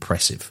been that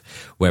impressive.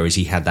 Whereas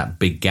he had that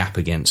big gap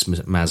against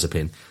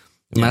Mazepin.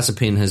 Yeah.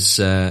 Mazepin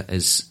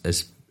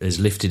has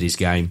lifted his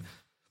game.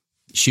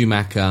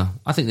 Schumacher,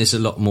 I think there's a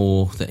lot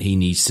more that he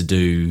needs to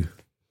do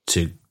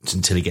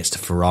until he gets to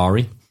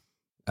Ferrari.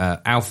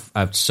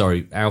 Alfa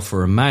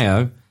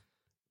Romeo,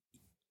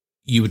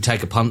 you would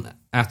take a punt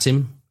at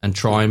him and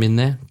try him in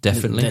there,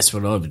 definitely. That's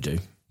what I would do.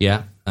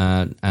 Yeah,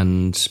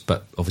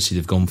 but obviously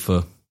they've gone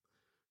for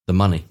the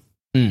money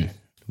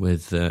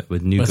with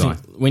new guy.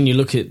 When you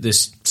look at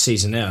this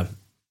season now,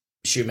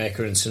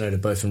 Schumacher and Tsunoda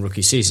both in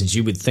rookie seasons,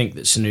 you would think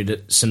that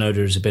Tsunoda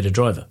is a better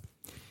driver.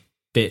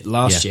 But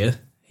last year,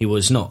 he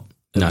was not.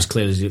 It was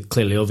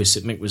clearly obvious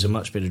that Mick was a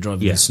much better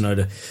driver than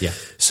Tsunoda. Yeah.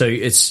 So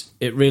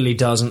it really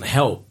doesn't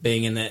help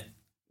being in that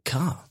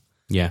car.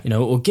 Yeah.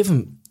 Or give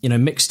him,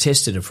 Mick's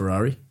tested a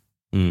Ferrari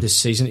this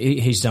season.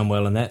 He's done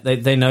well in that.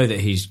 They know that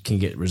he can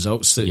get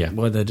results.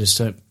 Why they just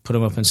don't put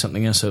him up in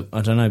something else,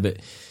 I don't know. But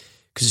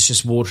because it's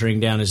just watering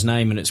down his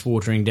name and it's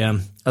watering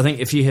down. I think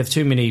if you have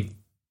too many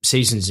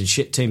seasons and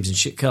shit teams and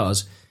shit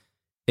cars,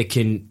 it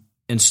can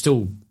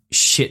instill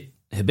shit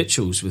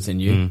habituals within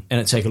you and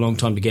it take a long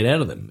time to get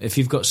out of them. If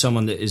you've got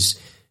someone he's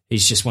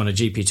just won a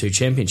GP2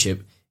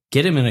 championship,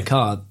 get him in a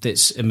car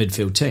that's a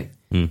midfield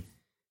team.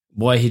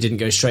 Why he didn't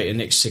go straight in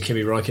next to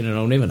Kimi Räikkönen,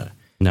 I'll never know.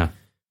 No.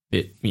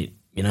 But,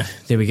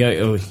 there we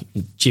go.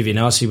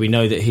 Giovinazzi, we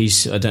know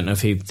that I don't know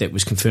if that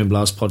was confirmed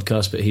last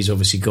podcast, but he's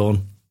obviously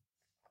gone.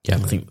 Yeah. I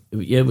think,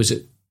 was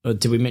it?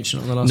 Did we mention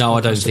it on the last podcast? No,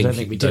 I don't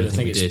think we did. I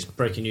think we it's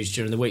breaking news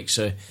during the week.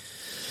 So,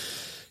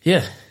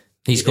 yeah.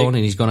 He's gone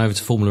and he's gone over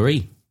to Formula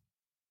E.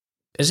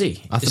 Is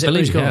he? I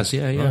believe he has,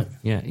 yeah. Right.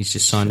 Yeah, he's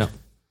just signed up.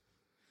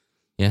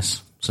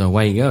 Yes. So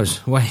away he goes.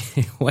 Away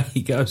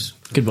he goes.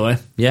 Goodbye.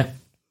 Yeah.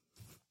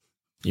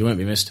 You won't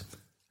be missed.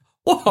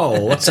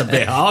 Whoa, that's a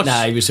bit harsh.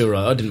 Nah, he was all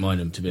right. I didn't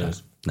mind him, to be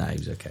honest. No, he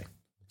was okay.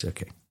 It's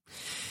okay.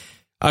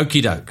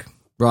 Okie doke.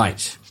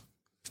 Right.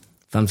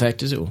 Fun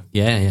fact, is it all?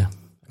 Yeah.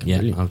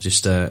 Yeah, I've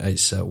just,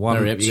 it's 1,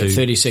 Hurry up, you got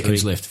 30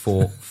 seconds left.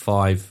 4,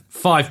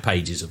 5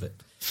 pages of it.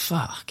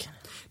 Fuck.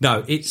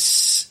 No,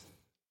 it's...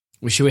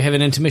 Well, should we have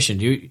an intermission?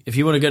 If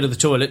you want to go to the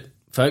toilet,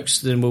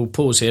 folks, then we'll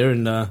pause here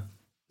and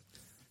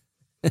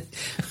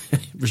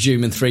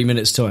resume in 3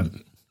 minutes'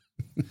 time.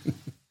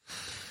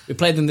 We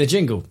played them the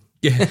jingle.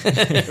 Yeah.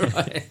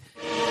 Right.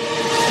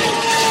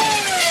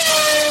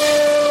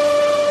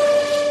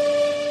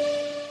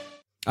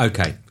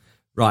 Okay.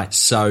 Right,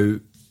 so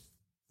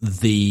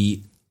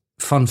the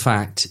fun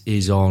fact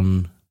is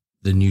on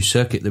the new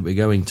circuit that we're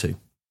going to.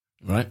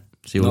 Right.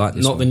 So you'll like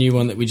this Not one. the new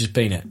one that we just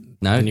been at.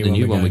 No, the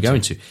new one we're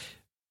going to.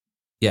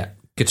 Yeah.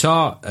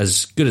 Qatar,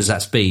 as good as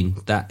that's been,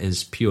 that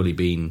has purely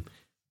been,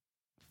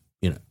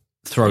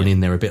 thrown in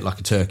there a bit like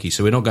a turkey.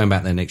 So we're not going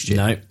back there next year.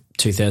 No,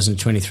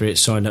 2023,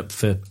 it's signed up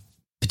for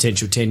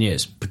potential 10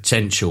 years.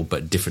 Potential,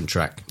 but different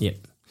track. Yep.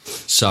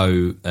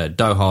 So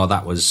Doha,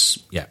 that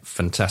was,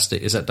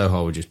 fantastic. Is that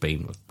Doha or just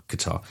been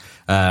Qatar?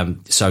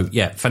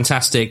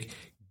 Fantastic.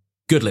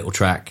 Good little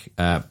track.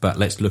 But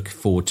let's look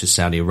forward to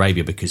Saudi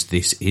Arabia because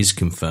this is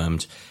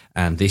confirmed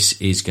and this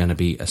is going to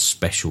be a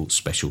special,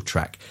 special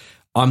track.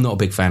 I'm not a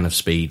big fan of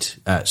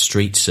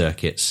street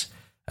circuits.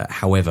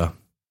 However,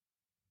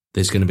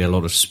 there's going to be a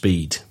lot of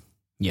speed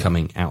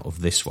coming out of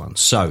this one.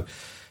 So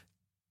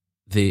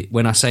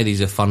when I say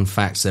these are fun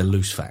facts, they're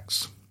loose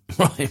facts.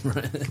 Right.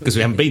 Because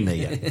we haven't been there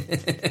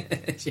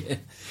yet. Yeah.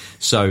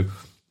 So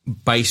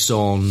based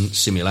on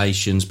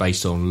simulations,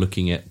 based on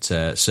looking at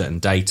certain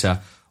data,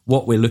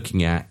 what we're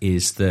looking at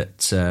is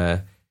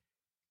that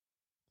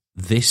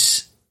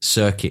this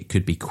circuit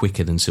could be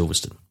quicker than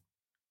Silverstone.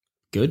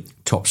 Good.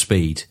 Top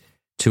speed,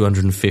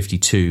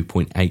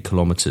 252.8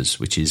 kilometres,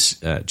 which is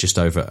just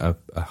over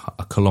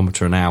a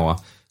kilometre an hour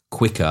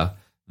quicker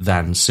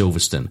than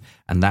Silverstone.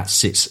 And that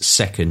sits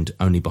second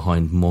only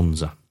behind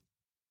Monza.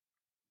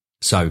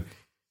 So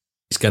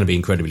it's going to be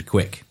incredibly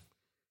quick.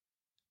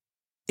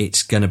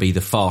 It's going to be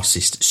the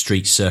fastest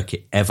street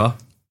circuit ever.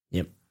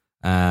 Yep.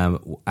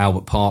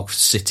 Albert Park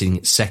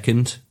sitting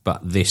second,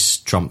 but this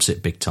trumps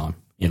it big time.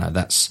 You know,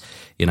 that's,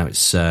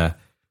 it's,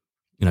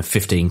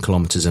 15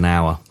 kilometres an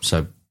hour.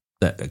 So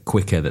that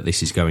quicker that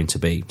this is going to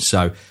be.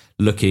 So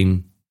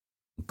looking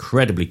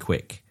incredibly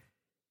quick.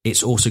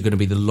 It's also going to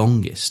be the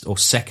longest or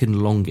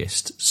second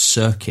longest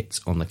circuit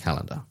on the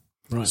calendar.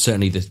 Right.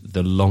 Certainly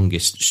the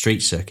longest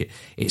street circuit.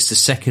 It's the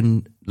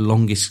second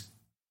longest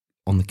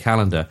on the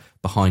calendar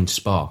behind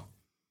Spa.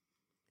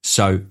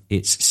 So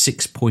it's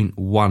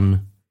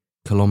 6.1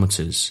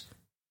 kilometres.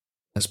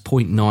 That's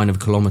 0.9 of a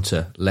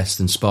kilometre less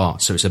than Spa.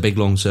 So it's a big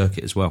long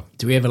circuit as well.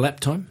 Do we have a lap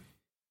time?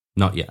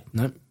 Not yet.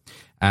 No.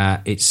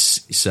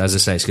 It's as I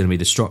say, it's going to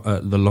be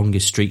the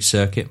longest street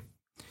circuit,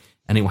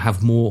 and it will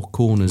have more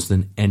corners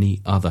than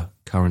any other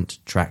current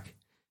track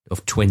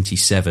of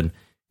 27.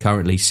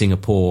 Currently,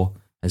 Singapore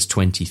has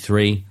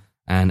 23,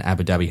 and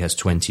Abu Dhabi has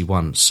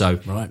 21. So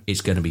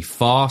It's going to be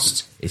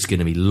fast, it's going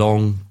to be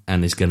long,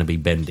 and it's going to be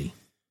bendy.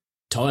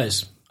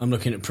 Tyres. I'm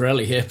looking at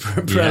Pirelli here.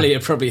 Pirelli are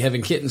probably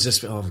having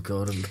kittens. Oh,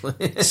 God.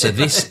 So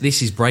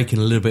this is breaking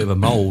a little bit of a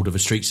mould of a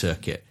street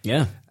circuit.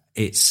 Yeah.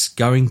 It's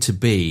going to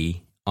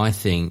be, I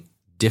think,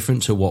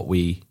 different to what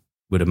we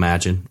would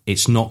imagine.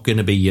 It's not going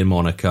to be your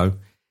Monaco.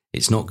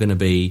 It's not going to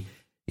be,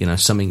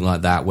 something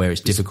like that where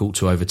it's difficult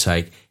to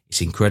overtake.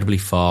 It's incredibly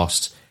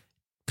fast.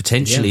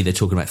 Potentially, They're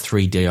talking about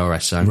 3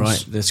 DRS zones.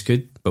 Right, that's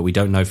good. But we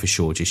don't know for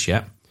sure just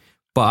yet.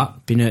 But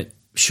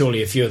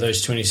surely a few of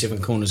those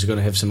 27 corners are going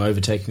to have some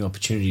overtaking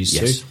opportunities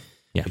too,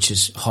 which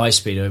is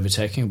high-speed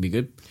overtaking will be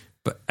good.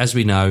 But as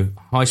we know,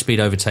 high-speed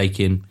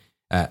overtaking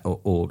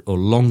or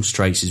long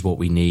straights is what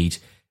we need.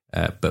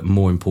 But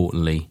more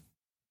importantly,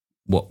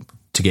 what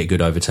to get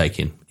good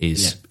overtaking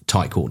is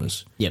tight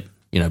corners. Yep.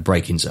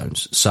 Braking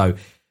zones. So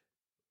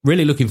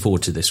really looking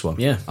forward to this one.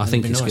 Yeah, I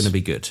think it's going to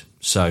be good.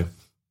 So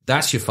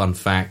that's your fun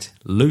fact.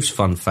 Loose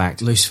fun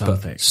fact.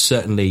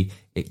 Certainly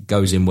it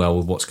goes in well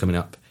with what's coming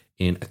up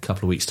in a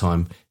couple of weeks'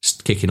 time,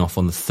 kicking off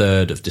on the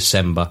 3rd of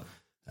December,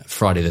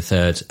 Friday the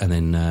 3rd, and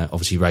then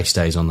obviously race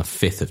days on the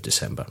 5th of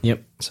December.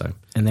 Yep. So,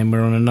 and then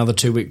we're on another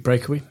 2-week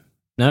break, are we?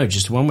 No,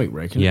 just a 1-week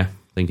break, isn't it? Yeah,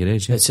 I think it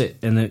is. Yeah. That's it.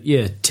 And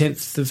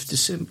 10th of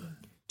December.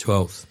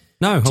 12th.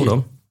 No, hold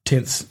on.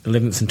 10th,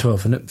 11th and 12th,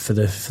 isn't it, for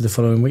the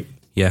following week?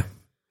 Yeah.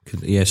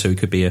 So it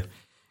could be a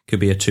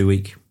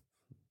 2-week.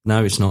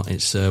 No, it's not.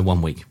 It's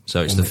 1 week.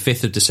 So it's the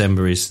 5th of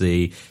December is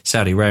the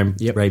Saudi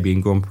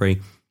Arabian Grand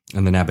Prix,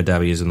 and then Abu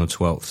Dhabi is on the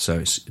 12th. So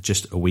it's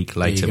just a week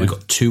later. We've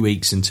got 2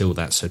 weeks until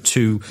that. So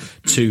two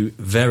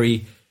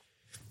very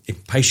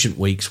impatient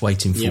weeks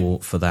waiting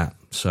for that.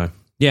 So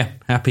yeah,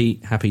 happy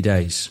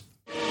days.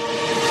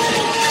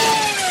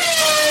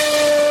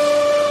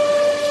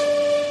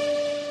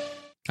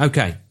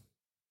 Okay,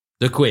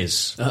 the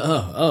quiz. We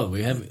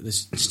haven't. They're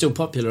still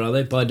popular, are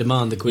they? By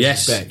demand, the quiz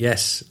is back.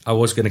 Yes, I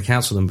was going to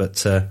cancel them,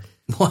 but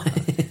why?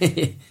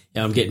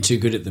 Yeah, I'm getting too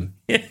good at them.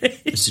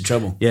 It's the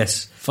trouble.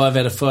 Yes, 5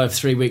 out of 5,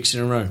 3 weeks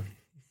in a row.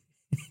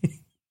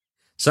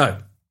 So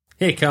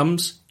here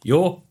comes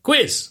your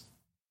quiz.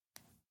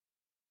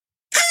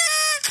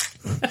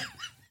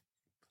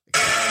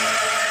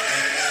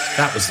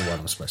 That was the one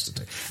I was supposed to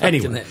do.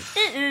 Anyway,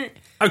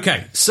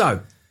 okay,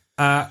 so.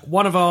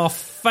 One of our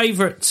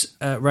favourite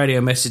radio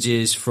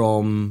messages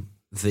from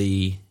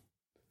the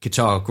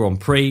Qatar Grand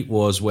Prix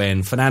was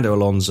when Fernando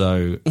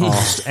Alonso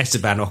asked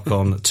Esteban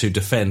Ocon to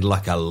defend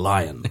like a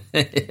lion.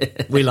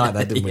 We like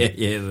that, didn't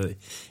we?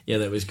 Yeah,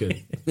 that was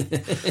good.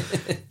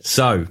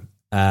 So,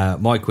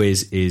 my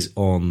quiz is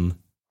on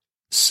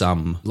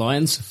some...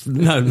 Lions?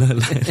 No.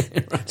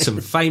 Right.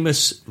 Some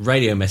famous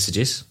radio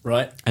messages.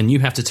 Right. And you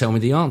have to tell me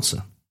the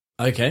answer.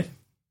 Okay.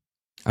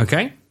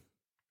 Okay?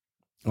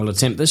 I'll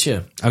attempt this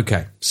year.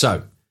 Okay,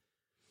 so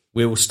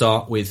we will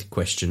start with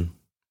question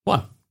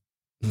 1.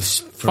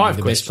 5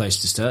 the best place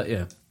to start,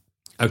 yeah.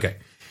 Okay.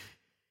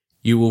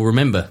 You will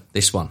remember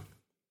this one.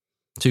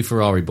 2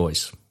 Ferrari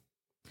boys.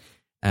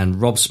 And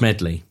Rob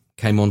Smedley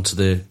came onto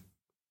the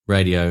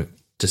radio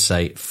to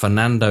say,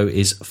 Fernando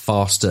is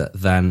faster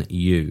than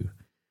you.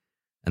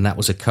 And that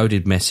was a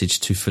coded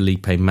message to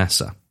Felipe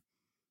Massa.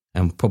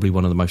 And probably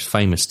one of the most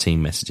famous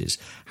team messages.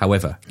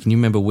 However, can you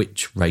remember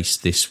which race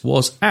this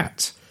was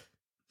at?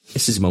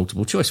 This is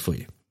multiple choice for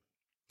you.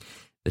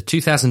 The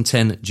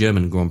 2010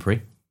 German Grand Prix,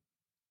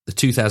 the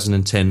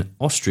 2010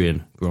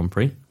 Austrian Grand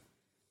Prix,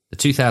 the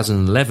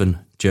 2011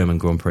 German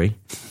Grand Prix,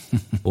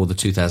 or the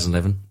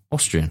 2011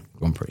 Austrian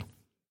Grand Prix.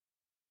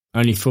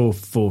 Only 4.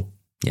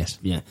 Yes.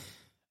 Yeah.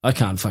 I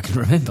can't fucking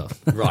remember.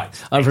 Right.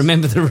 I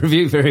remember the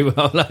review very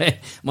well.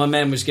 My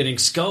man was getting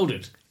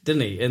scolded,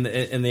 didn't he, in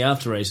the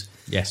after race?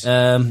 Yes.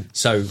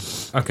 So,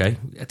 okay.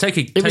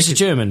 It was a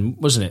German,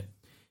 wasn't it?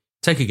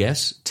 Take a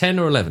guess. 10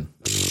 or 11?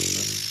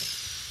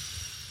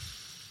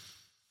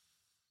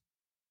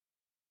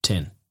 10.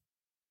 10.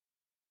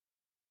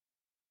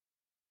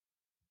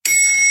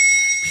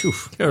 Phew,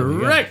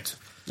 Correct.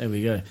 There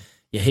we go.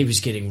 Yeah, he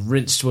was getting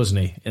rinsed,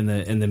 wasn't he, in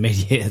the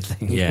media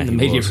thing? Yeah, in the he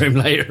media was. room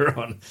later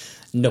on.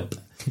 Nope.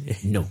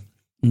 No.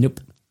 Nope.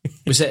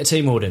 Was that a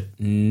team order?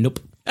 Nope.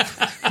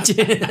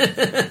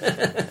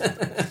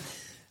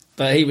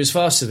 But he was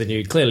faster than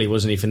you, clearly,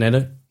 wasn't he,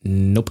 Fernando?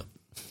 Nope.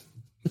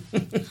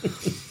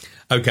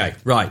 Okay,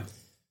 right.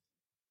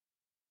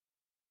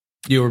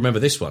 You'll remember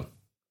this one.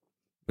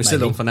 We're still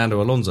Maybe. on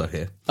Fernando Alonso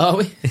here. Are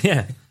we?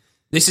 Yeah.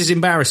 This is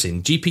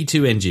embarrassing.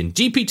 GP2 engine.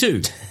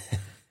 GP2!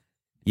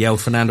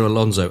 Yelled Fernando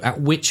Alonso. At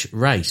which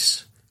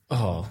race?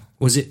 Oh.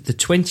 Was it the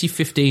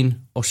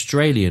 2015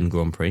 Australian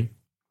Grand Prix,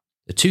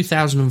 the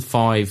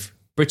 2005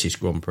 British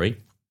Grand Prix,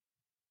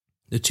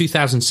 the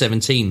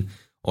 2017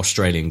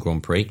 Australian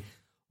Grand Prix,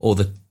 or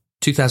the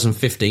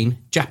 2015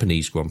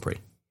 Japanese Grand Prix?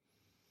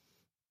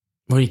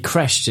 Well, he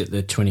crashed at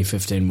the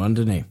 2015 one,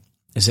 didn't he?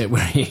 Is that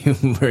where he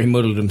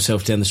muddled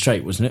himself down the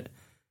straight, wasn't it?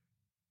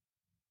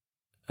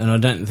 And I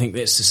don't think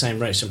that's the same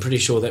race. I'm pretty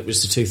sure that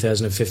was the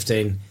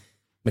 2015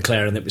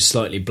 McLaren that was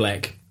slightly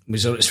black,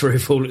 was on its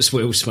roof, all its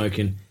wheels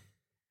smoking.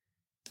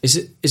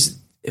 It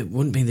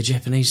wouldn't be the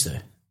Japanese, though.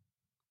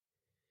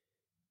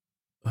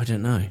 I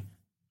don't know.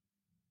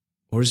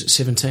 Or is it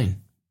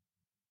 17?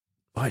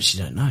 I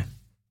actually don't know.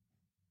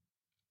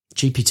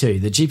 GP2.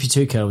 The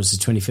GP2 car was the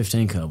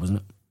 2015 car, wasn't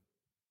it?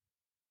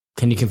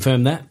 Can you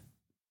confirm that?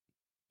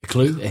 A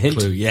clue? A hint?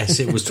 Clue. Yes,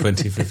 it was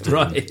 2015.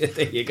 Right,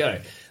 there you go.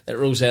 That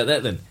rules out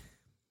that then.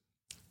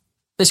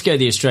 Let's go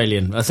the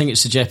Australian. I think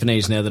it's the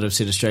Japanese now that I've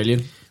said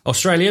Australian.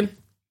 Australian?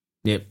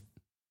 Yep.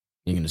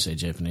 You're going to say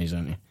Japanese,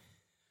 aren't you?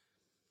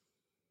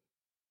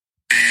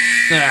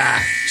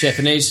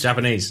 Japanese.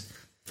 Japanese.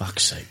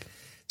 Fuck's sake.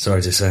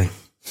 Sorry to say.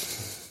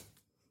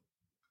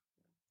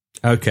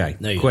 Okay,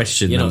 No,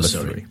 question you're not number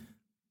sorry. 3.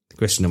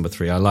 Question number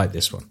 3. I like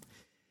this one.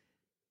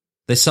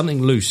 There's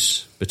something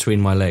loose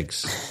between my legs.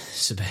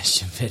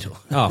 Sebastian Vettel.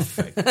 Oh,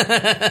 fuck.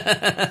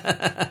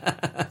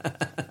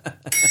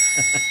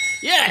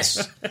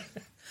 Yes!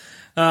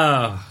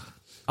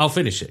 I'll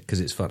finish it because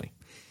it's funny.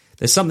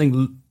 There's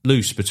something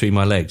loose between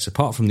my legs,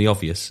 apart from the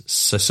obvious,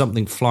 so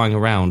something flying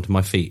around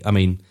my feet. I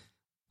mean,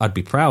 I'd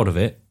be proud of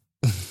it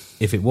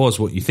if it was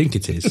what you think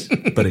it is,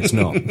 but it's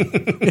not.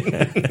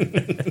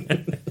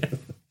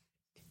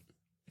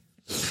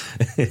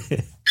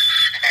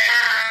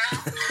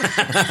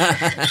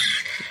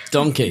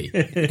 Donkey.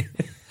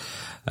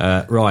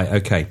 Right,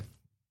 okay.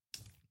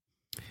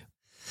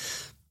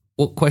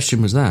 What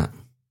question was that?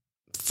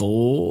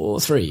 4,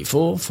 3,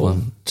 4, 4.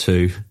 1,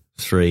 2,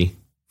 3,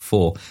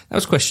 4. That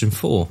was question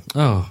 4.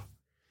 Oh.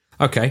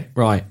 Okay,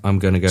 right. I'm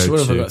going to go So what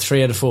have I to got?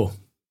 3 out of 4.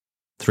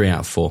 3 out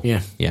of 4.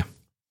 Yeah. Yeah.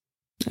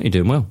 You're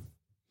doing well.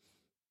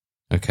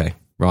 Okay,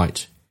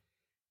 right.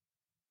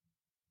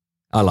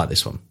 I like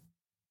this one.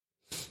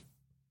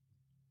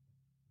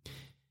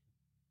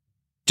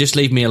 Just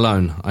leave me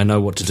alone. I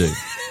know what to do.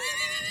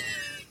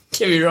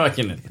 Kimi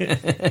Räikkönen.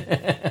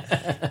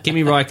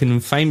 Kimi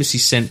Räikkönen famously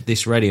sent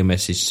this radio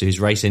message to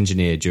his race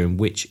engineer during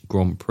which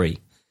Grand Prix?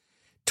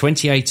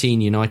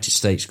 2018 United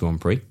States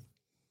Grand Prix,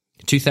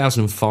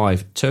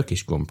 2005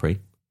 Turkish Grand Prix,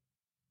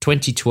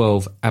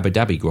 2012 Abu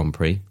Dhabi Grand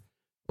Prix,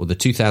 or the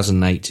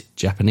 2008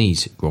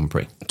 Japanese Grand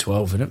Prix?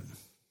 12, isn't it?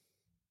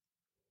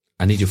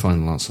 I need your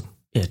final answer.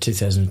 Yeah,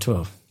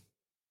 2012.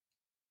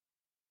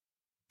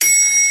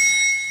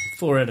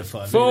 4 out of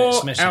 5.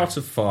 4 out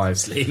of 5.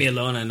 Just leave me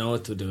alone, I know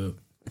what to do.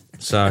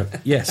 So,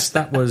 yes,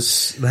 that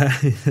was...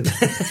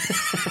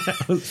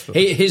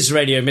 His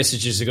radio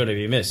messages are going to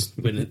be missed.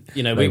 When,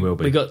 you know, They will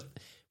be.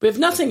 We have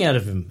nothing out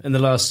of him in the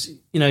last,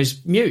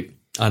 he's mute.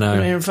 I know. We're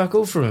not hearing fuck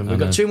all from him. We've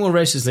got 2 more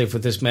races left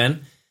with this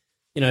man.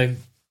 We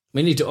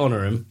need to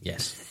honour him.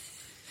 Yes.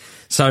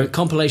 So,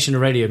 Compilation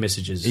of radio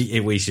messages.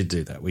 we should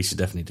do that. We should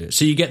definitely do it.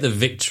 So you get the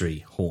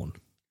victory horn.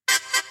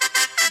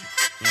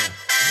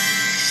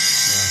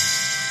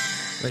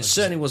 It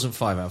certainly wasn't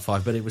 5 out of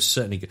 5, but it was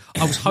certainly good.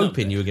 I was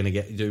hoping you were going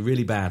to do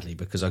really badly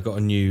because I got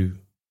a new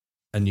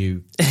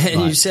new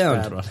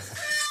sound. bad one.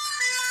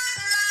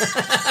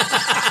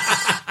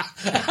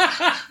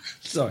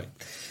 Sorry.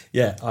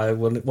 Yeah, I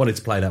wanted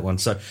to play that one.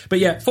 So, but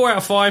yeah, 4 out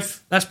of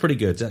 5. That's pretty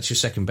good. That's your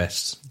second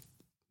best.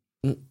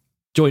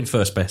 Joint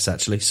first best,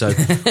 actually. So,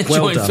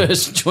 well done.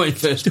 Joint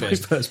first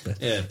best. First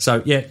best. Yeah.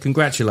 So, yeah,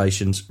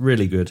 congratulations.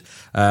 Really good.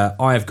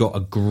 I have got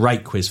a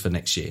great quiz for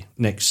next year.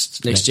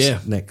 Next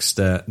year.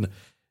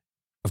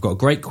 I've got a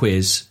great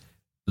quiz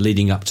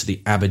leading up to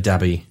the Abu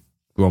Dhabi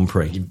Grand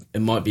Prix.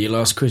 It might be your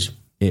last quiz.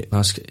 It,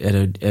 Last at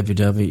Abu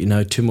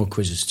Dhabi. 2 more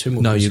quizzes. 2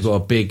 more. no, quizzes. you've got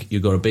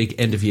a big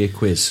end of year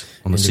quiz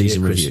on the End of year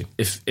season quiz. review.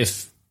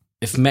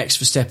 If Max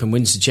Verstappen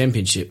wins the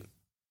championship,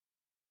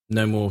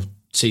 no more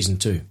season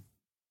 2.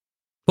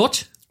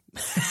 What?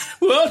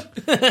 What?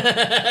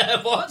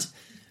 What?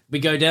 We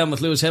go down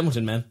with Lewis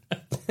Hamilton, man.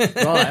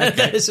 Right.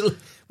 Okay.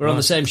 We're on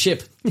the same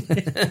ship.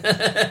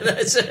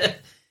 That's it.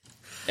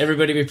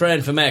 Everybody be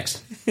praying for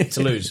Max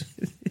to lose.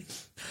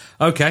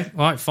 Okay.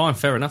 All right. Fine.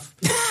 Fair enough.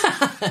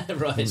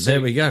 Right.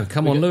 There we go.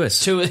 Come on,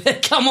 Lewis.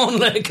 Come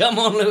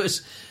on,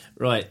 Lewis.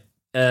 Right.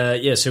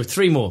 So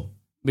 3 more.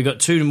 We got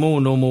 2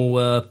 more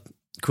normal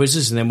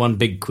quizzes and then 1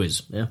 big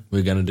quiz. Yeah,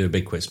 we're going to do a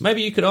big quiz.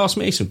 Maybe you could ask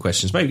me some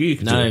questions. Maybe you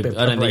could. No, do a bit of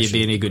I don't think you'd preparation.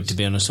 be any good, to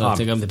be honest. I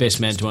think I'm the best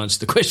man to answer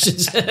the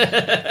questions.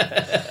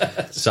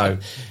 So,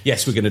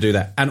 yes, we're going to do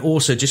that. And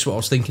also, just what I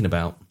was thinking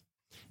about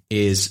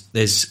is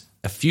there's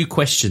a few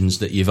questions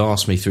that you've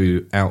asked me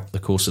throughout the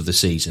course of the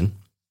season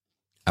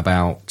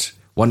about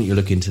why don't you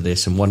look into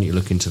this and why don't you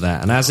look into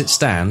that. And as it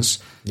stands,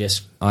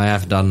 Yes, I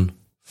have done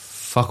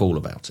fuck all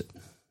about it.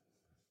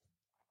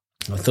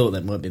 I thought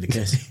that might be the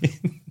case.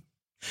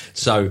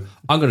 So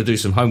I'm going to do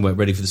some homework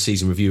ready for the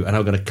season review, and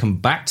I'm going to come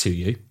back to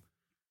you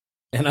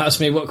And ask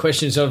me what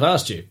questions I've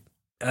asked you.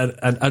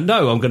 and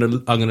no, I'm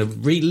going to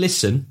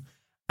re-listen,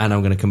 and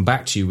I'm going to come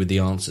back to you with the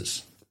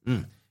answers.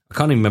 I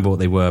can't even remember what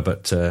they were,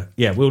 but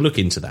yeah, we'll look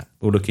into that.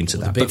 We'll look into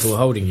that. The people are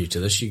holding you to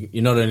this.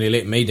 You're not only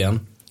letting me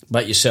down,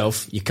 but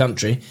yourself, your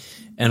country,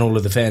 and all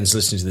of the fans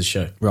listening to the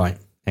show. Right.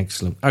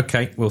 Excellent.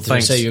 Okay. Well, Did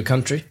thanks. I say your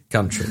country?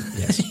 Country.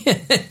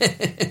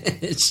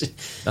 Yes.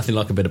 Nothing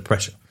like a bit of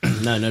pressure.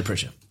 No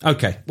pressure.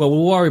 Okay. Well,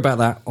 we'll worry about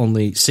that on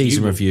the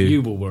season review.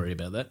 You will worry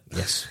about that.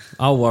 Yes.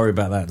 I'll worry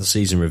about that at the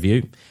season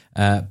review.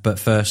 But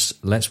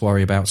first, let's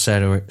worry about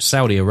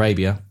Saudi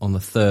Arabia on the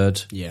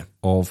 3rd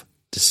of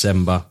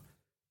December.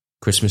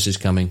 Christmas is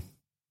coming.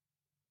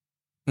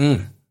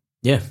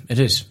 Yeah, it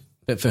is.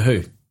 But for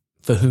who?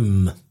 For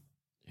whom?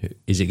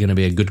 Is it going to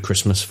be a good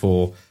Christmas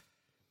for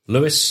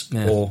Lewis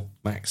or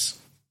Max?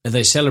 Are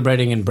they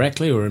celebrating in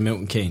Brackley or in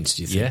Milton Keynes,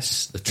 do you think?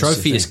 Yes. The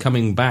trophy is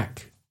coming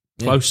back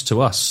close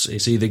to us.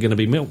 It's either going to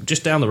be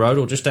just down the road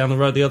or just down the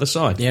road the other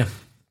side. Yeah.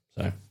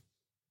 So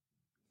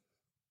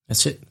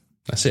That's it.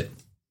 that's it.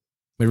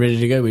 We're ready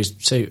to go. I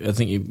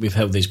think we've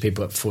held these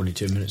people up for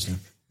 42 minutes now.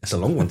 That's a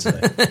long one today.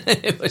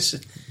 It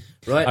was,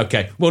 right.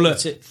 Okay. Well, look,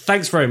 That's it.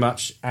 thanks very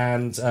much.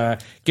 And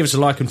give us a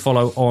like and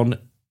follow on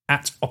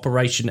at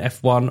Operation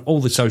F1,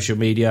 all the social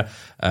media.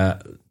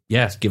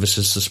 Give us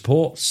a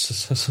support.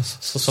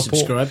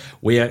 Subscribe.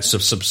 We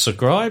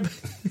subscribe.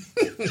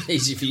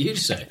 Easy for you to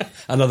say.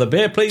 Another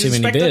beer, please. Too many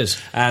Inspector.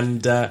 beers.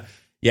 And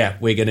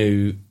we're going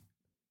to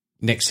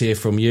next hear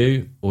from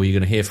you, or you're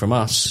going to hear from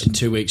us. In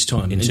 2 weeks'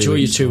 time. In 2 Enjoy your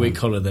weeks' 2-week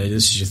holiday.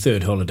 This is your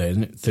 3rd holiday,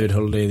 isn't it? 3rd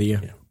holiday of the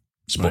year.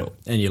 Spoiled. Right.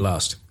 And your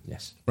last.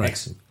 Yes. Right.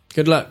 Excellent.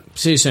 Good luck.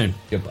 See you soon.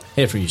 Goodbye.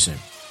 Hear from you soon.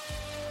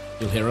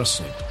 You'll hear us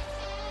soon.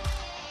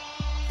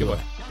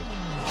 Goodbye.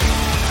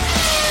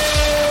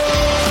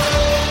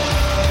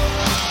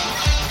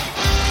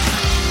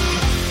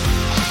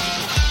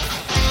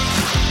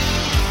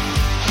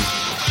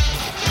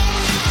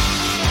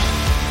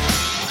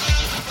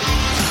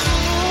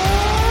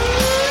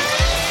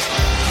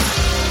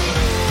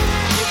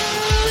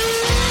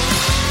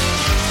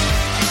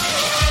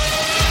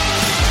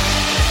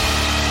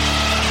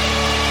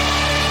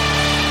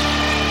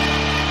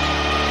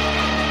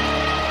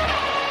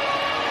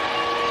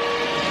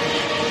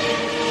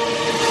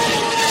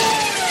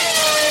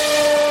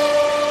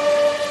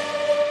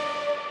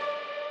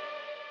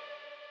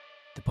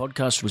 The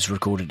podcast was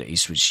recorded at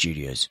Eastwood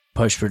Studios.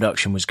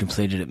 Post-production was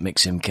completed at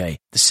MixMK.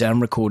 The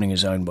sound recording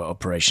is owned by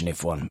Operation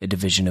F1, a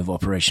division of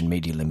Operation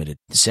Media Limited.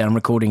 The sound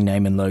recording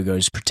name and logo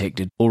is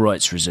protected. All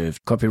rights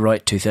reserved.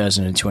 Copyright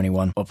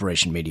 2021,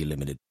 Operation Media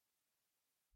Limited.